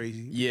will go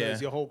crazy. Yeah.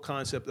 Because your whole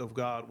concept of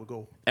God will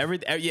go.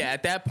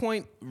 At that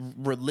point,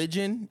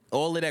 religion,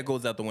 all of that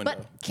goes out the window.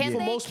 But can For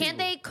they most can't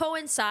people. they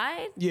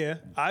coincide? Yeah,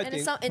 I And think.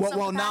 in some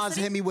Well, Nas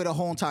capacity? hit me with a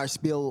whole entire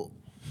spiel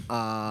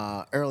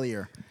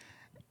earlier.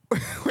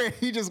 Where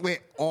he just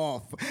went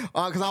off.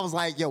 Because I was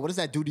like, yo, what does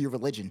that do to your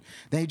religion?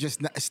 Then he just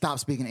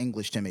stopped speaking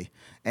English to me.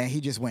 And he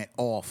just went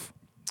off.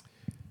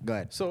 Go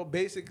ahead. So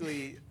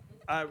basically,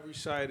 I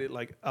recited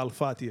like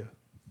Al-Fatiha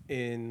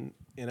and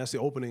that's the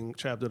opening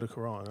chapter of the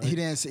Quran. Right? He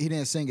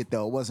didn't sing it,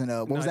 though. It wasn't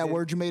what was I that did.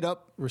 word you made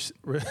up? What's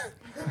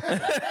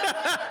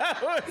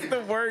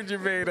the word you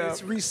made up?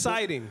 It's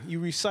reciting. You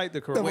recite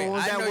the Quran. Wait, what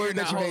was that word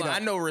that you made up? I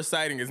know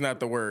reciting is not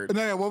the word.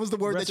 No, what was the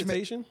word that you made?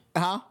 Recitation?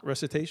 Huh?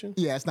 Recitation?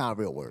 Yeah, it's not a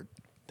real word.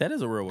 That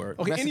is a real word.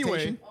 Okay, anyway.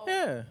 Recitation?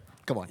 Yeah.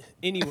 Come on.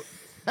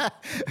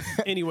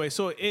 Anyway,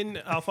 so in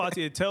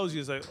Al-Fatiha, it tells you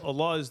it's like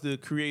Allah is the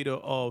creator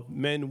of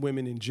men,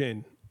 women, and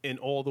jinn in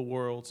all the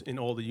worlds, in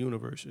all the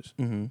universes.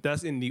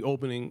 That's in the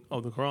opening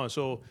of the Quran.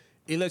 So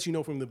it lets you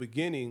know from the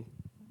beginning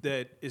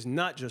that it's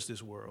not just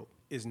this world,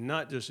 it's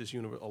not just this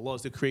universe. Allah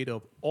is the creator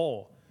of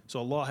all. So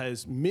Allah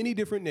has many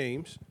different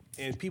names,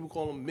 and people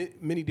call him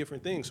many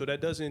different things. So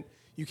that doesn't,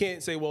 you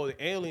can't say, well,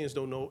 the aliens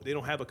don't know, they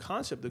don't have a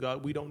concept of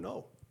God. We don't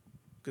know.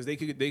 Because they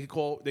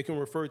can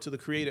refer to the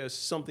creator as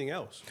something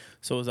else.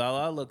 So is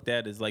Allah looked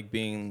at as like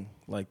being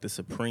like the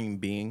supreme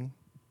being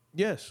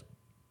Yes.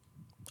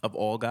 of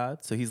all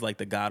gods? So he's like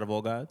the God of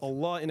all gods?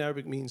 Allah in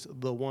Arabic means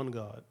the one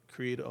God,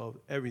 creator of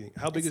everything.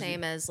 How big The is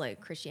same as like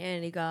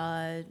Christianity,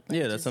 God. Like,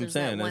 Yeah, that's just what I'm there's that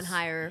saying. One That's-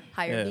 higher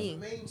yeah. being.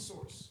 Main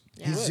source.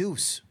 He's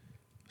Zeus.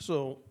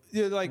 So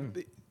yeah, like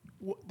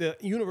the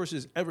universe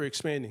is ever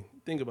expanding.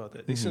 Think about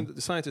that. They sent,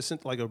 the scientists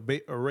sent like a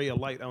ray of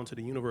light out into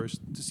the universe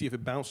to see if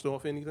it bounced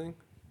off anything.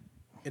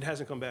 It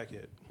hasn't come back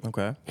yet.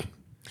 Okay.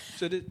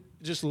 So it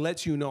just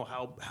lets you know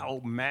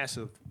how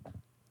massive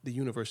the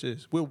universe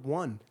is. We're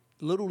one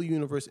little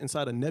universe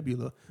inside a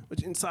nebula,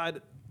 which inside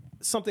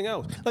something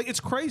else. Like it's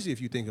crazy if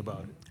you think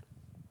about it.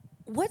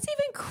 What's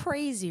even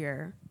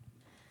crazier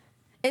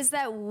is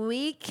that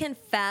we can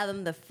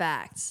fathom the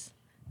fact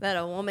that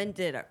a woman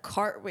did a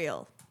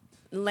cartwheel,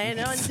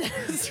 landed on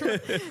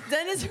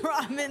Dennis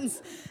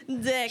Rodman's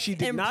dick She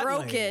did and not broke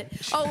land it.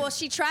 it. Oh well,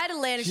 she tried to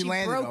land it. She She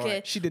landed broke all right.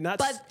 it. She did not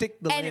stick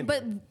the and,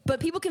 landing. But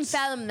people can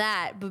fathom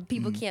that. But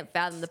people can't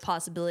fathom the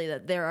possibility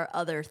that there are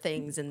other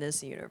things in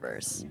this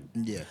universe.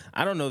 Yeah.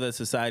 I don't know that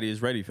society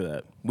is ready for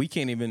that. We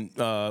can't even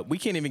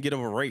get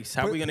over race.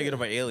 How are we gonna get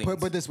over aliens?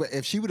 Put this way: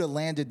 if she would have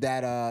landed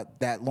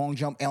that long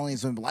jump,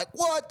 aliens would be like,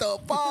 "What the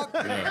fuck?"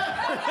 And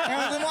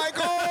I'm like,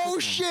 "Oh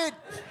shit,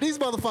 these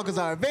motherfuckers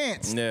are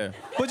advanced." yeah.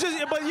 But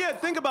yeah,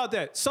 think about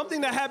that.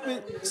 Something that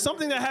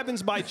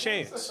happens by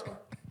chance.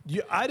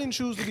 I didn't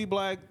choose to be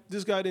black.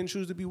 This guy didn't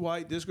choose to be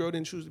white. This girl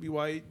didn't choose to be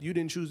white. You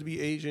didn't choose to be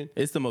Asian.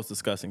 It's the most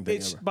disgusting thing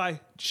It's ever. by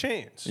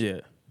chance. Yeah.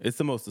 It's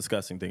the most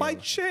disgusting thing By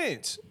ever.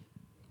 chance.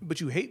 But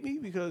you hate me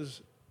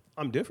because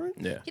I'm different?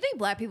 Yeah. You think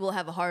black people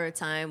have a harder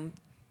time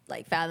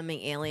like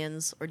fathoming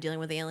aliens or dealing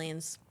with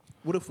aliens?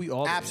 What if we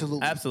all did?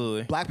 Absolutely.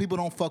 Absolutely. Black people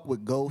don't fuck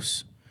with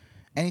ghosts.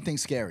 Anything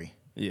scary.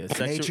 Yeah,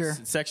 Nature.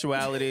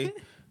 sexuality,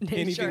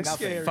 Anything Nature.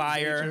 scary.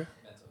 fire,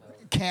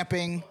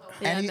 Camping.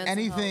 Yeah, mental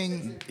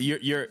Anything.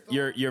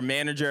 your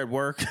manager at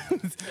work.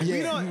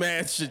 Yeah.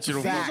 Mad shit you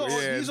don't These fuck are all,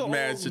 with. these are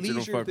Mad all shit you don't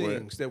leisure fuck with.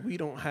 things that we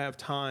don't have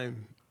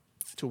time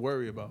to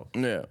worry about.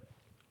 Yeah.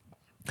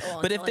 Oh,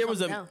 But if until it there was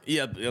comes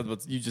a down.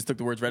 you just took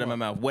the words right out of my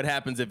mouth. What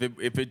happens if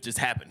it just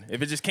happened?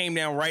 If it just came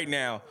down right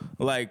now,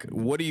 like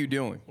what are you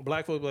doing?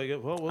 Black folks be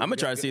like, well, I'm gonna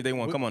try to see if they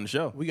want to come on the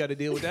show. We got to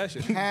deal with that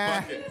shit.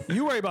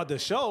 You worry about the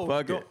show.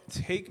 Fuck Don't it.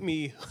 take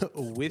me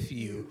with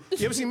you.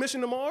 You ever seen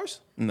Mission to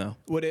Mars? No.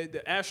 Where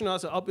the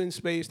astronauts are up in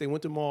space, they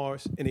went to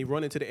Mars, and they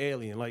run into the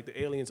alien. Like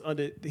the alien's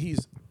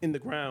he's in the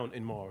ground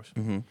in Mars.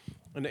 Mm-hmm.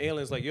 And the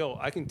alien's like, yo,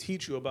 I can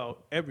teach you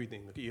about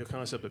everything. Like your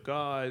concept of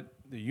God,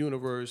 the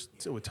universe,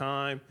 with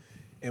time.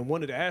 And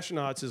one of the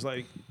astronauts is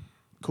like,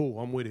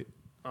 cool, I'm with it.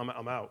 I'm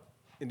out.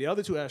 And the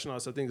other two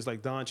astronauts, I think, is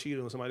like Don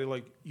Cheadle and somebody. They're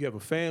like, you have a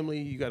family,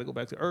 you got to go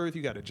back to Earth,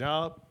 you got a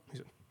job. He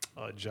said,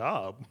 a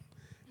job?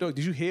 Dog,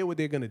 did you hear what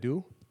they're going to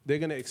do? They're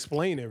going to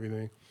explain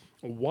everything.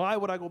 Why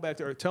would I go back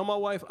to Earth? Tell my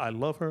wife I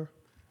love her,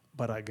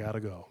 but I got to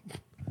go.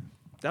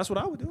 That's what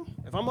I would do.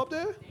 If I'm up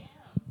there,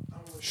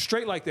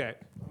 straight like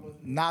that.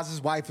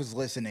 Nas's wife is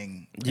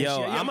listening.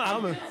 Yo,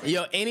 I'm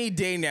yo, any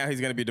day now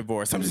he's gonna be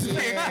divorced. I'm just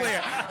being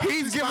clear.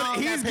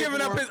 He's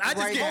giving up his. I just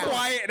right get now.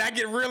 quiet and I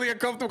get really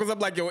uncomfortable because I'm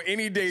like, yo,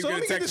 any day he's So gonna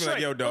let me get text this me like,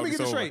 straight. yo, dog, Let me get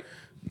it's this over. straight.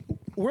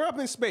 We're up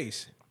in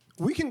space.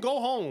 We can go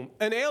home.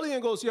 An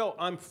alien goes, yo,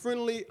 I'm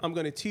friendly. I'm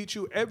going to teach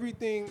you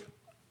everything.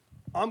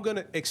 I'm going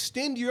to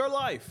extend your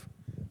life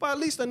by at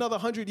least another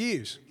 100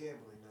 years.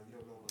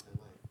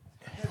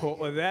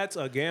 Well, that's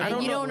a gamble.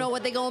 And you don't know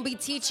what they're gonna be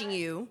teaching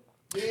you.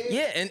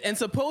 Yeah, and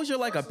suppose you're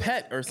like a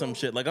pet or some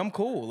shit. Like I'm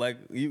cool. Like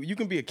you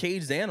can be a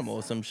caged animal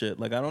or some shit.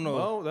 Like I don't know.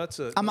 Well, that's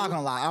a. I'm not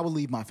gonna lie. I would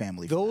leave my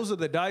family. Those are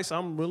the dice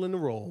I'm willing to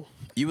roll.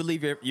 You would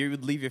leave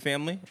your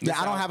family? Yeah,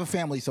 I don't have a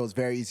family, so it's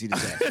very easy to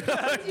say.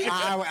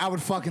 I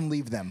would fucking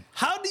leave them.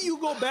 How do you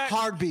go back?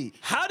 Heartbeat.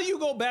 How do you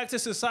go back to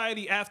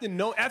society after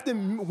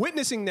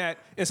witnessing that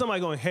and somebody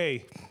going,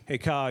 hey,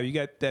 Kyle, you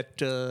got that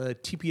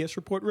TPS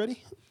report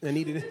ready? I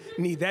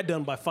need that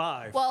done by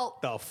 5. Well,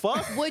 the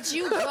fuck? Would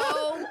you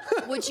go?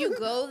 Would you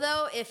go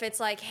though if it's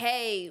like,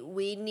 hey,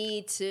 we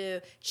need to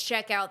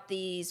check out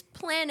these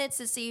planets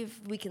to see if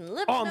we can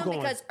live Oh, on I'm them going.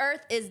 because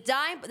Earth is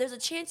dying, but there's a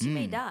chance you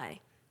may Mm. die.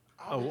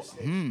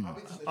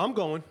 I'm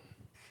going.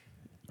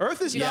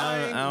 Earth is Yeah,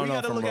 dying. I don't We know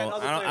got to if I'm look at rolling.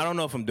 other I things. don't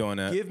know if I'm doing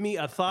that. Give me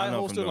a thigh I don't know if I'm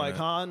holster doing like that.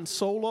 Han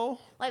Solo.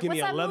 Like, Give me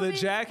what's a that leather movie? I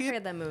jacket.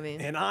 forget that movie.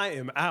 And I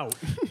am out.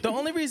 The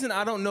only reason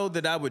I don't know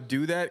that I would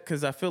do that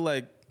because I feel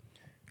like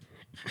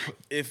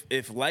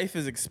if life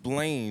is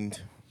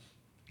explained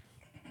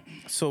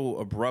so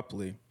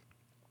abruptly,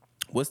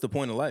 what's the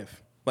point of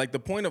life? Like the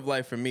point of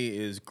life for me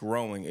is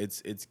growing.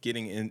 It's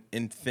getting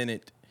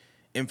infinite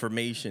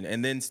information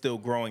and then still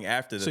growing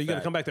after the So you're going to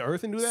fact. come back to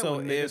Earth and do that So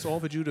when they if- just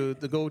offered you to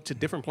go to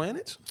different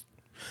planets?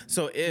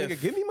 So if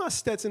Nigga, give me my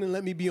Stetson and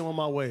let me be on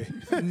my way.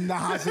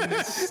 Nas and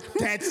the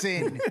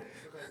Stetson.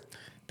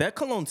 that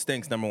cologne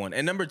stinks, number one,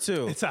 and number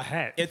two, It's a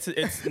hat.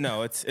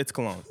 It's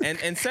cologne.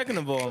 And second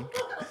of all,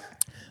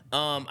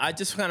 I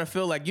just kind of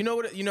feel like you know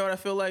what I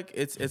feel like.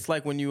 It's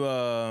like when you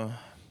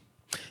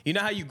you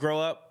know how you grow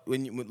up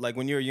when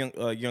you're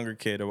a younger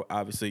kid.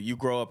 Obviously, you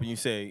grow up and you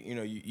say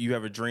you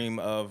have a dream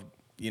of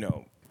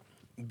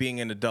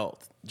being an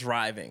adult,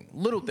 driving,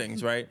 little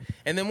things, right?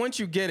 And then once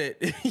you get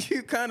it,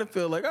 you kind of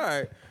feel like, all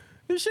right,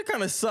 this shit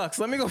kind of sucks.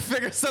 Let me go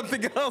figure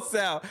something else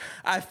out.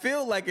 I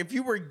feel like if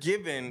you were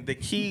given the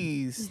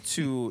keys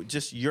to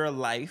just your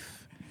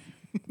life,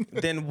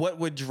 then what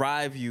would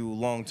drive you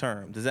long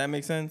term? Does that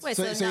make sense? Wait,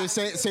 So so you're not-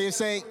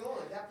 saying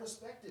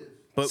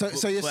But,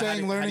 so you're but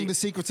saying how learning do you- the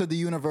secrets of the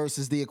universe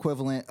is the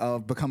equivalent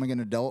of becoming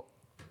an adult?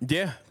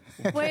 Yeah,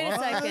 Wait a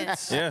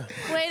second. yeah.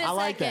 Wait a I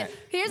like second. that.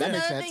 Here's That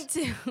makes another thing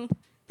too.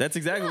 That's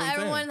exactly what I'm saying.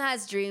 Everyone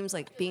has dreams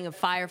like being a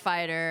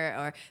firefighter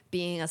or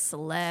being a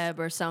celeb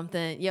or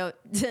something. Yo,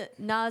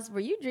 Nas,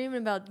 were you dreaming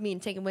about being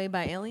taken away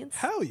by aliens?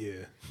 Hell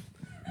yeah.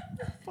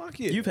 Fuck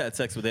yeah. You've had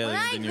sex with When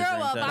aliens I in grow your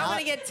dreams. up, haven't I you? want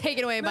to get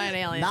taken away by an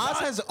alien. Nas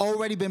has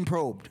already been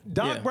probed.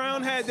 Doc Yeah.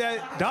 Brown had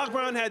that. Doc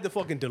Brown had the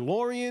fucking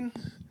DeLorean.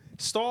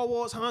 Star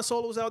Wars, Han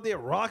Solo was out there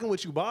rocking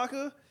with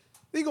Chewbacca.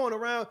 They going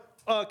around.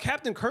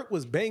 Captain Kirk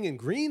was banging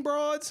green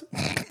broads.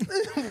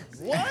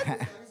 What?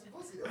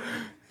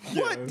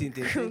 What?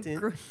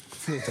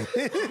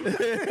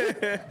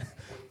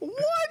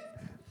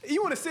 What?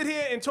 You want to sit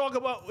here and talk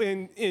about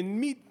and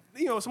meet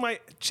somebody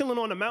chilling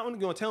on the mountain?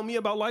 Going to tell me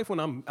about life when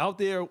I'm out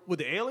there with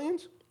the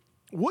aliens?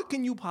 What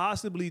can you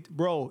possibly,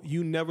 bro?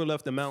 You never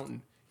left the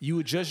mountain. You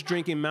were just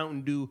drinking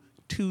Mountain Dew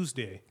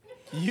Tuesday.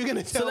 You're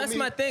gonna tell So that's me?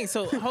 my thing.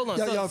 So hold on.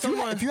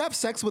 So If you have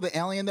sex with an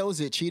alien, though,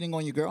 is it cheating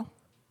on your girl?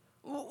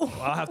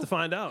 I'll have to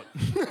find out.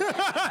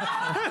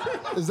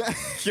 Is that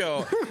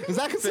yo, is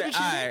that considered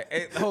cheating? all right,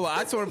 hey, hold on.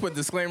 I just want to put a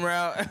disclaimer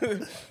out.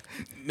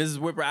 Mrs.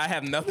 Whipper, I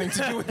have nothing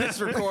to do with this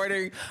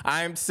recording.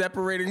 I am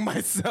separating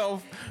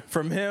myself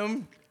from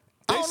him.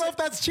 I don't know if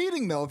that's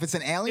cheating though. If it's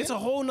an alien, It's a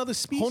whole nother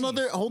species.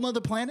 whole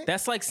nother planet.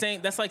 That's like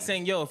saying,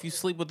 yo, if you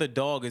sleep with a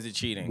dog, is it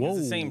cheating? Whoa, It's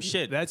the same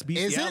shit. That's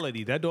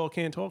bestiality. That dog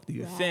can't talk to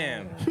you.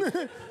 Fam.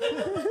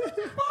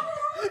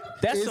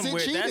 That's Is some it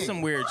weird. That's cheating?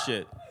 some weird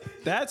shit.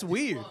 That's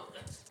weird.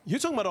 You're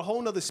talking about a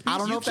whole nother species. I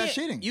don't know if that's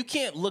Can't- cheating. You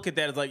can't look at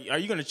that as like, are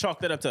you gonna chalk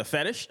that up to a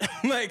fetish?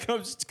 Like, I'm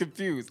just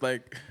confused.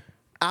 Like,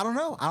 I don't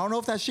know. I don't know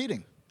if that's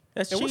cheating.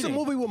 that's And cheating.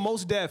 what's the movie with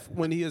Mos Def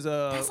when he is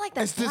That's like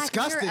that It's Black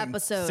disgusting. Mirror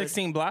episode.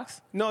 16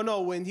 blocks?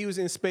 No, when he was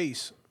in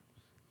space.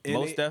 And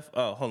Most def?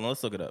 Oh, hold on,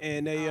 let's look it up.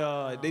 And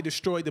they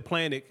destroyed the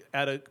planet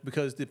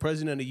because the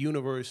president of the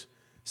universe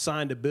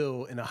signed a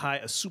bill and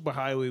a super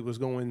highway was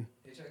going.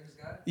 Hitchhiker's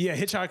Guide? Yeah,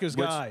 Hitchhiker's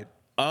Guide.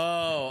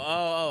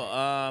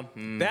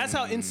 That's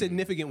how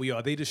insignificant we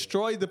are. They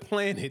destroyed the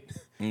planet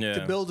Yeah.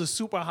 to build a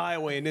super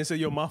highway and then say,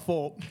 "Yo, my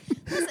fault."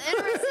 It's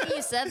interesting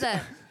you said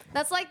that.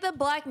 That's like the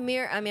Black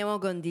Mirror. I mean, I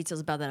won't go into details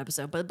about that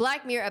episode, but the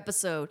Black Mirror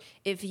episode,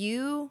 if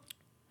you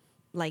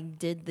like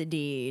did the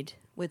deed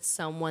with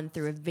someone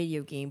through a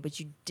video game, but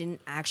you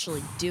didn't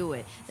actually do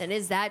it, then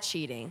is that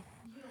cheating?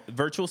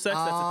 Virtual sex?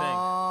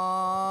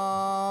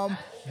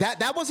 That's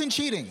That wasn't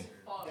cheating. a thing.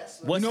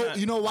 What's not-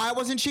 You know why it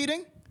wasn't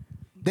cheating?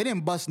 They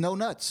didn't bust no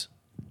nuts.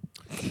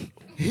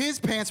 His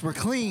pants were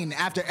clean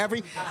after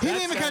every. He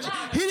didn't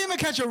even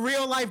catch a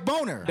real life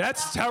boner.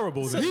 That's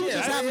terrible. He was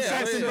just having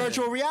sex in yeah.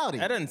 virtual reality.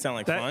 That doesn't sound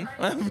like That- fun.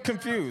 I'm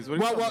confused. What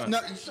are you Well, talking no,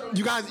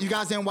 about? you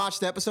guys didn't watch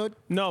the episode.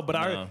 No, but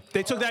No.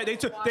 they took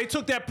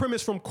that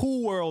premise from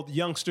Cool World,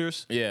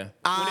 youngsters. Yeah.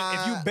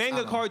 If you bang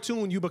a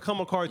cartoon, you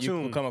become a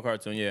cartoon. You become a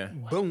cartoon, yeah.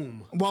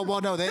 Boom.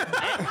 Well, no, they.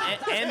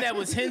 And that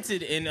was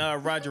hinted in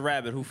Roger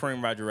Rabbit, Who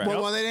Framed Roger Rabbit.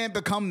 well, they didn't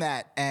become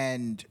that,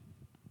 and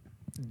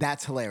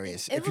that's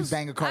hilarious. If you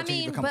bang a cartoon,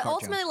 you become a but cartoon.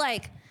 ultimately,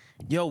 like,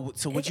 Yo,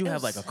 so would It you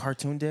have was- like a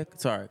cartoon dick?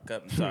 Sorry.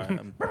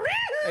 I'm-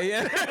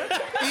 yeah.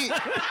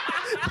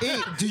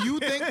 Do you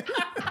think?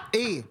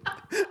 E,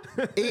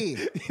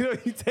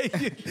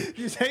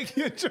 You take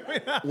your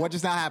joint out. what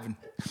just now happened?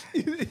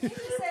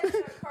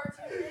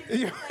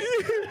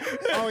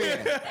 Oh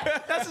yeah,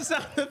 That's the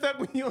sound effect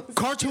when you.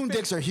 cartoon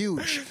dicks are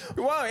huge,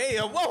 Whoa, hey,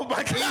 whoa,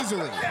 my God.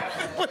 easily.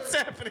 What's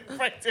happening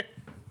right there?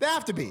 They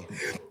have to be.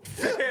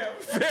 Fam,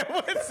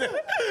 what's that?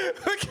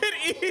 Look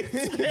at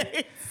Eve's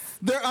face.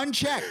 They're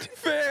unchecked.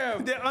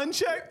 Fam. They're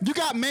unchecked. You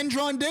got men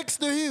drawn dicks,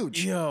 they're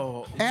huge.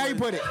 Yo, And how you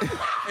put it?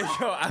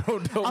 yo, I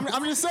don't know.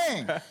 I'm just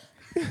saying.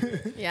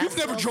 yeah, You've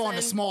never drawn a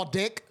Wilson. small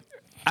dick.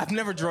 I've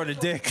never drawn a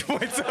dick.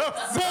 What's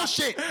up?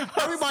 Bullshit.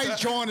 Everybody's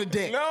drawing a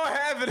dick. No, I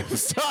haven't. I'm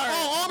sorry.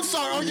 Oh, I'm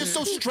sorry. Oh, you're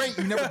so straight.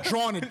 You never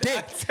drawn a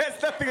dick. It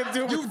has nothing to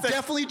do with You've sex.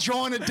 definitely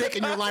drawn a dick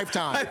in your I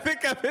lifetime.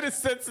 think I've hit a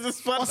sensitive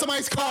spot. On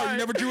somebody's car, you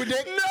never drew a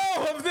dick?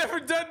 No, I've never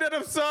done that.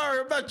 I'm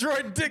sorry. I'm not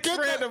drawing dicks Get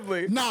the-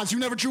 randomly. Nas, you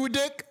never drew a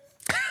dick?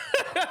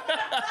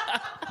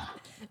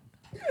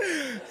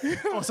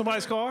 On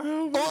somebody's car.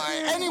 Or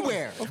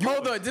anywhere.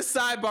 Hold on, just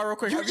sidebar real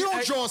quick. You Have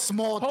don't draw a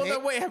small Hold dick.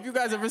 on, wait. Have you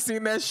guys ever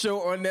seen that show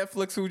on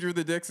Netflix, Who Drew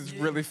the Dicks? It's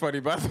really funny,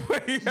 by the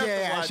way. You have to Yeah,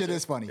 that watch shit it.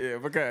 is funny. Yeah,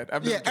 but good.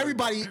 Yeah,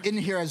 everybody in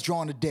here has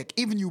drawn a dick.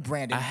 Even you,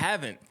 Brandon. I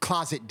haven't.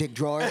 Closet dick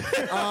drawer. This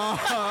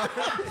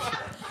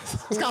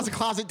guy's a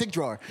closet dick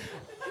drawer.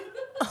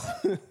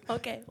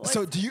 Okay.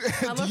 So do you?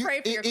 I'm do you,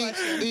 afraid for your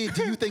question.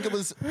 Do you think it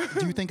was?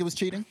 Do you think it was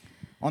cheating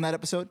on that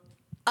episode?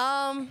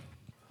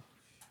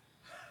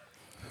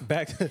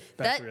 Back to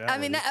That reality. I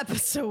mean, that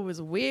episode was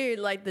weird.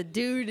 Like the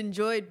dude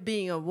enjoyed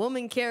being a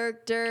woman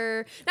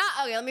character.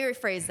 Okay, let me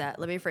rephrase that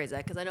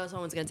because I know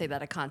someone's gonna take that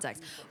out of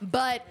context.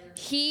 But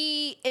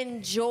he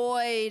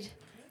enjoyed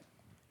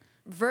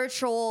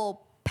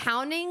virtual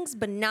poundings,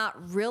 but not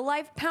real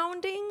life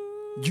pounding.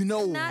 You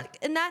know.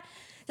 And that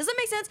does that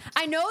make sense?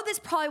 I know this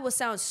probably will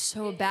sound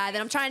so bad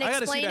that I'm trying to I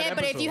gotta see explain that it,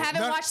 but if you episode.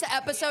 haven't No. watched the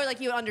episode, like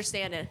you would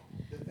understand it.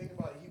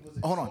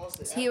 Hold on.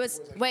 He was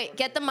wait,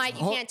 get the mic.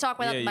 You can't talk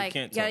without Yeah, the you mic.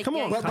 can't gotta- talk. Come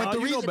on, yeah, Kyle, But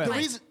you know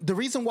better. the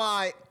reason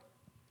why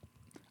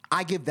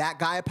I give that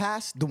guy a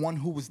pass, the one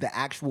who was the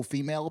actual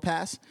female a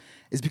pass,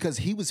 is because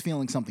he was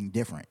feeling something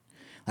different.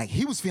 Like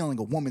he was feeling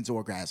a woman's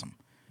orgasm.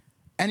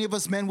 Any of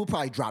us men will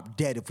probably drop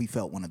dead if we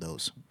felt one of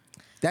those.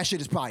 That shit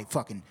is probably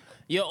fucking.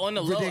 Yo, on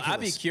the low, I'd be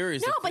Ridiculous.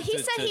 curious. No, if- but he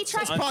to- said to- he to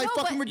tried. un- probably no,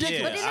 fucking but,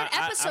 ridiculous. But in that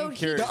I'm episode, he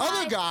curious. The tried,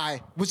 other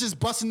guy was just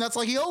busting nuts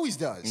like he always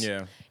does.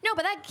 Yeah. No,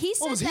 but that he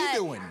said was he that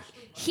doing?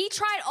 he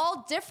tried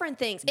all different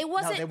things. It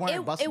wasn't. they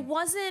weren't busting. it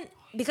wasn't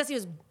because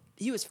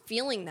he was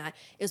feeling that.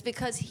 It was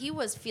because he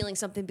was feeling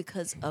something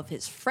because of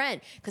his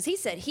friend. Because he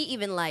said he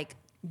even like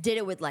did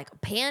it with like a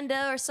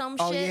panda or some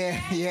Oh, shit.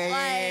 yeah, yeah, Like,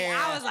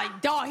 yeah. I was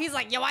like, dog. He's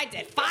like, yo, I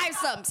did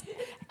 5-sums,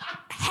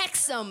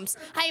 hexums.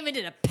 I even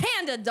did a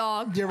panda,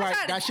 dog. You're I right.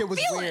 tried to That shit was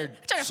feel it. weird.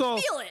 I tried to So,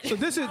 feel it. so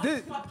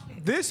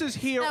this is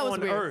here That was on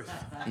weird. Earth.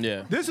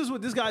 Yeah. This is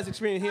what this guy's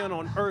experiencing here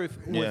on Earth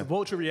with Yeah.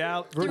 virtual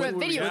reality. Through a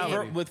video game.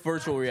 Vir- with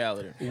virtual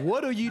reality.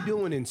 What are you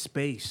doing in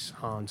space,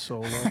 Han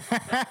Solo?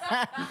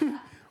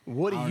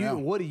 What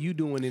are you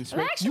doing in space?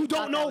 actually You thought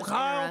don't that know, was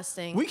Kyle.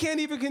 interesting. We can't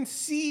even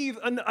conceive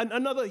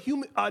another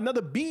human,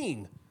 another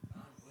being.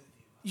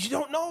 You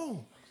don't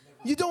know.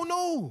 You don't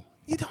know.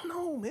 You don't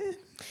know, man.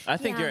 I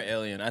think Yeah. you're an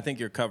alien. I think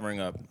you're covering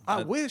up.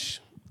 I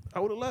wish. I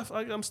would have left.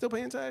 I'm still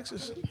paying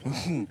taxes.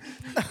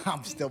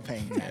 I'm still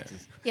paying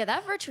taxes. Yeah,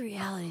 that virtual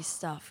reality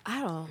stuff. I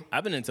don't know.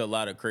 I've been into a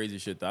lot of crazy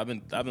shit though. I've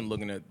been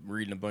looking at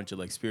reading a bunch of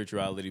like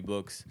spirituality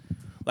books.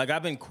 Like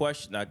I've been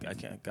questioning.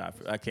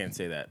 I can't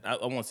say that. I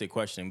won't say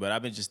questioning, but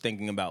I've been just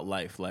thinking about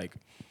life. Like,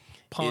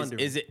 Pondering.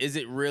 is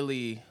it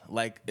really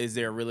like? Is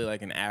there really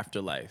like an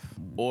afterlife,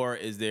 or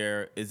is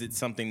it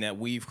something that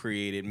we've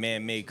created,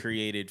 man-made,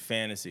 created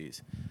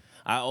fantasies?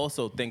 I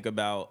also think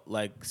about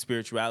like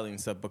spirituality and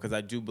stuff because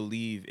I do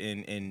believe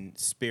in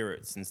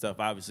spirits and stuff.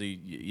 Obviously,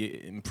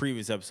 in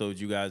previous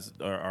episodes, you guys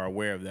are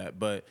aware of that,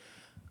 but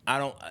I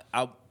don't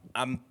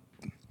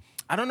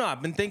know.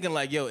 I've been thinking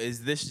like, yo,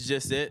 is this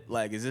just it?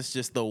 Like, is this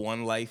just the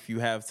one life you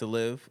have to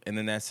live and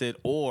then that's it?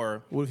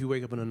 Or What if you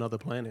wake up on another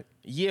planet?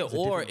 yeah, It's a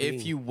or different if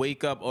being. you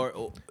wake up,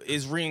 or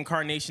is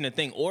reincarnation a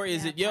thing? Or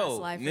is Yeah, it, yo,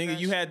 past life nigga, you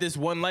regression. had this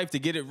one life to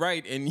get it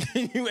right and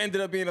you ended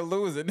up being a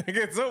loser, nigga.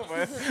 It's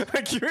over.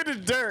 Like, you're in the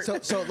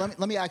dirt. So let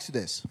me ask you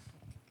this.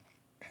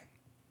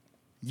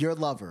 Your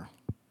lover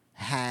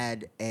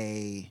had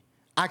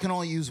I can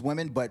only use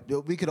women, but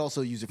we could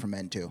also use it for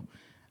men too.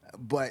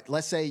 But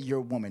let's say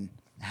your woman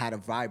had a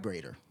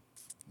vibrator,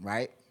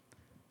 right?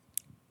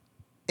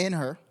 In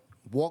her,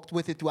 walked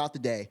with it throughout the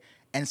day,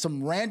 and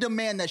some random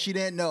man that she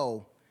didn't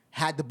know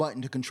had the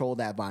button to control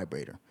that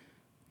vibrator,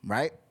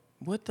 right?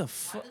 What the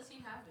fuck?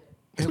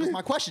 Here was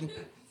my question.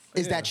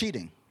 Is that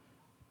cheating?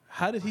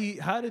 How did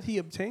he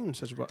obtain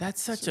such a?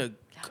 That's such a.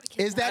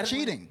 Is that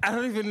cheating? I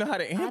don't even know how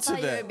to I answer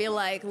thought you that. would be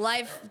like,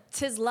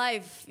 "Tis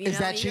life." You Is know?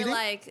 that You're cheating?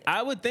 like,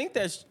 I would think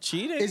that's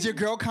cheating. Is your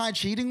girl kind of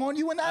cheating on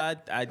you in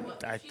that?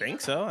 I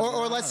think so.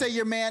 Or let's say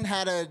your man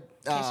had a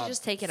Can't she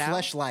just take it out?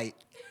 fleshlight,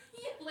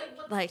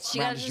 she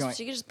Around gotta the just joint.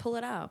 she can just pull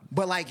it out.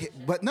 but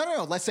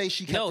no. Let's say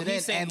she kept no, it he's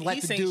in saying, and let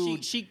he's the saying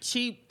dude.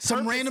 she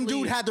Some random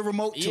purposely- dude had the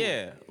remote to Yeah,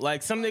 it.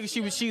 like some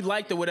nigga she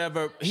liked or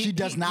whatever. She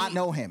does not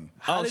know him.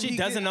 Oh, did she he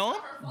doesn't get- know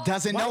him.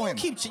 Doesn't Why know do him.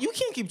 you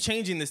can't keep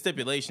changing the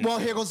stipulations. Well,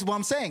 here goes what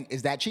I'm saying.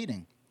 Is that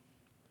cheating?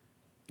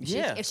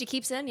 yeah. If she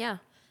keeps it in, yeah.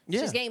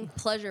 Yeah. She's getting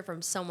pleasure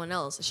from someone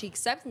else. Is she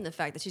accepting the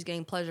fact that she's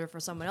getting pleasure from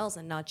someone else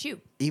and not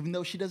you? Even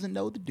though she doesn't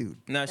know the dude.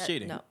 Not That-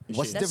 cheating. no. It's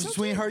What's the cheating. difference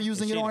between her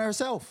using It's it on cheating.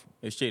 herself?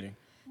 It's cheating.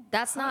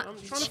 That's not I'm trying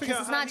to because figure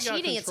out it's how not he got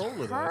cheating. It's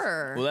control of that.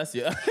 her. Well, that's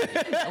yeah.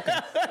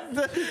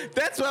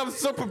 That's why I'm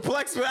so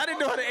perplexed. But I didn't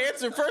know how to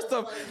answer. First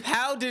off,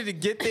 how did it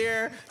get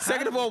there?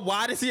 Second of all,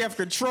 why does he have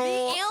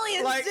control? The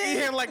aliens like, did.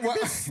 yeah, like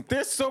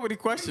there's so many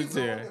questions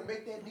here.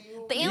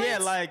 The aliens, Yeah,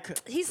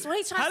 like. he's what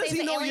he's trying How to does say.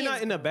 he is the know you're aliens,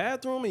 not in the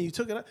bathroom and you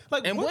took it out?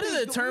 Like, And what are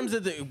is the terms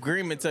of the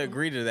agreement to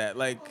agree to that?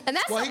 Like, and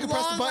that's Well, a he can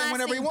press the button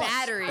whenever he long-lasting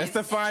wants. battery. that's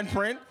the fine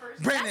print.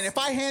 Brandon, if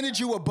I handed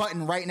you a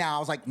button right now, I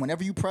was like,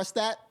 whenever you press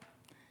that,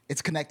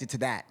 it's connected to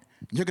that.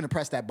 You're gonna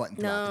press that button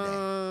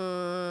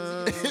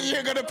throughout the day.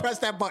 You're gonna press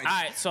that button. All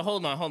right, so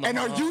hold on. And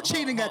are hold you on,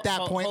 cheating at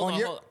that point hold on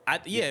your- hold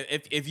yeah,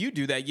 if you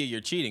do that, yeah, you're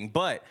cheating.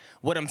 But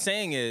what I'm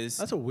saying is,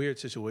 That's a weird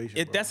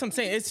situation. Bro. that's what I'm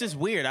saying. It's just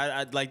weird.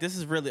 I like this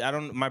is really. I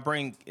don't. My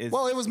brain is.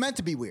 Well, it was meant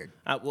to be weird.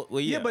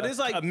 Yeah, but it's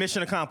like- a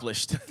mission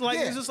accomplished. like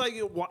Yeah. it's just like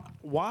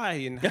why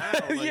and how?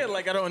 Like, yeah,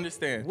 like I don't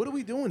understand. what are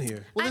we doing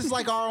here? Well, this is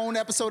like our own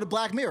episode of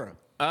Black Mirror.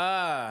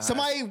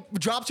 Somebody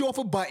drops you off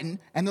a button,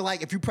 and they're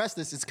like, if you press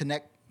this, it's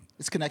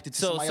connected to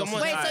So somebody someone-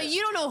 else's. Wait, so Alright.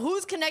 you don't know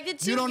who's connected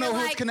to? You don't know You're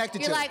who's like-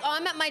 connected You're to. like, oh,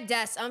 I'm at my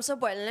desk. I'm so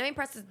bored. Let me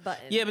press this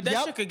button. Yeah, but that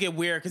Yep. shit could get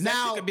weird because that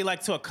Now- shit could be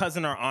like to a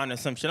cousin or aunt or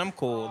some shit. I'm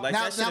cool. Like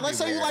Now, that shit let's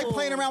say you like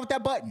playing around with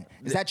that button.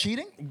 Is that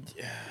cheating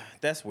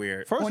That's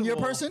weird. First on of your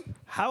all, person?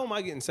 How am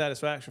I getting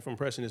satisfaction from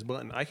pressing this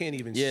button? I can't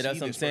even. Yeah, see that's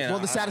what I'm this saying. person. Well,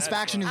 the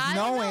satisfaction is I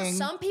don't know. knowing.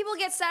 Some people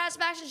get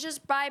satisfaction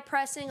just by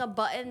pressing a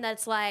button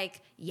that's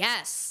like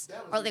yes,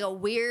 or like a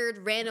weird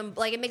random,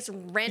 like it makes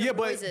random Yeah,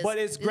 but- noises. but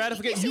it's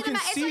gratification. You can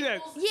it's see like,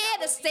 that.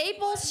 Yeah, the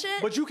Staples shit.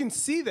 But you can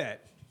see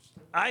that.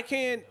 I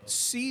can't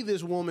see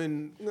this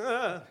woman.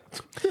 Yeah,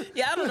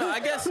 I don't know.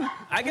 I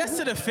guess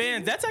to the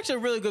fans, that's actually a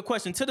really good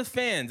question. To the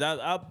fans,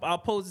 I'll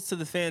pose it to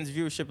the fans,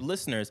 viewership,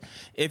 listeners.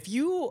 If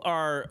you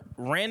are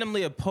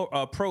randomly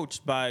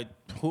approached by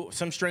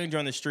some stranger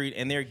on the street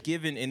and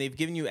they've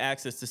given you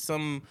access to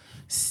some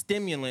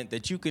stimulant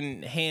that you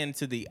can hand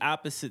to the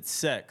opposite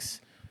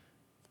sex,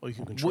 Or you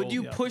can control would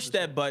you the push opposite.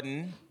 that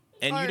button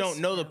and you Or don't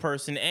know the yeah.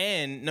 person?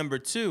 And number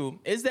two,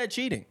 is that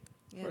cheating?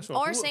 Yeah. First of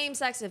all, Or who- same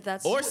sex if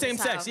that's Or that's same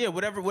sex? how- Yeah,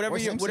 whatever Or your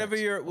same whatever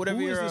sex. your whatever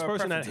Who your is this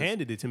person that preference is.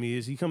 handed it to me?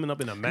 Is he coming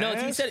up in a mask?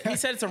 No, he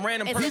said it's a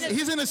random It's person. in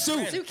He's in a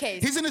suit.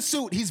 Suitcase. He's in a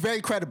suit. He's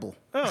very credible.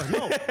 Oh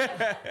no,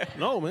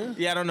 no man.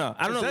 Yeah, I don't know.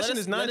 Let Possession us,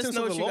 is let us nine-tenths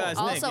know of what the you law. guys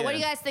think. Also, what do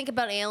you yeah. guys think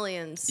about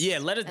aliens? Yeah,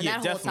 let us. And Yeah, that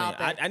whole definitely.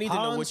 topic. I need to know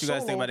Han what you guys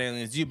think Solo. about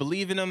aliens. Do you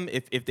believe in them?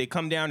 If they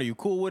come down, are you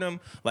cool with them?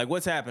 Like,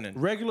 what's happening?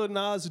 Regular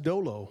Nas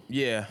Dolo.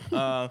 Yeah.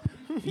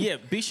 Yeah.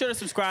 Be sure to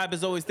subscribe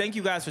as always. Thank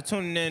you guys for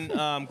tuning in.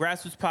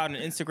 Grassroots Pod on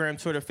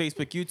Instagram, Twitter,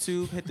 Facebook,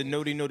 YouTube. Hit the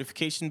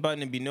notification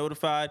button and be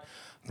notified.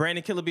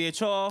 Brandon Killer BH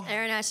Hall.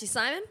 Aaron Ashley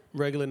Simon.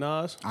 Regular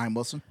Nas. I'm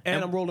Wilson.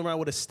 And I'm rolling around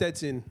with a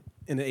Stetson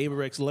in the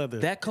Averex leather.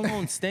 That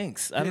cologne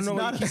stinks. I don't It's know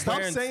why not- you keep stop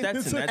wearing saying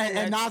Stetson. this. That's-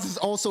 And Nas is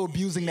also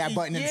abusing that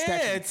button yeah, in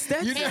Stetson. it's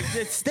Stetson.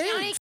 You- It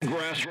stinks. Johnny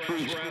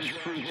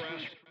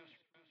Grassroots.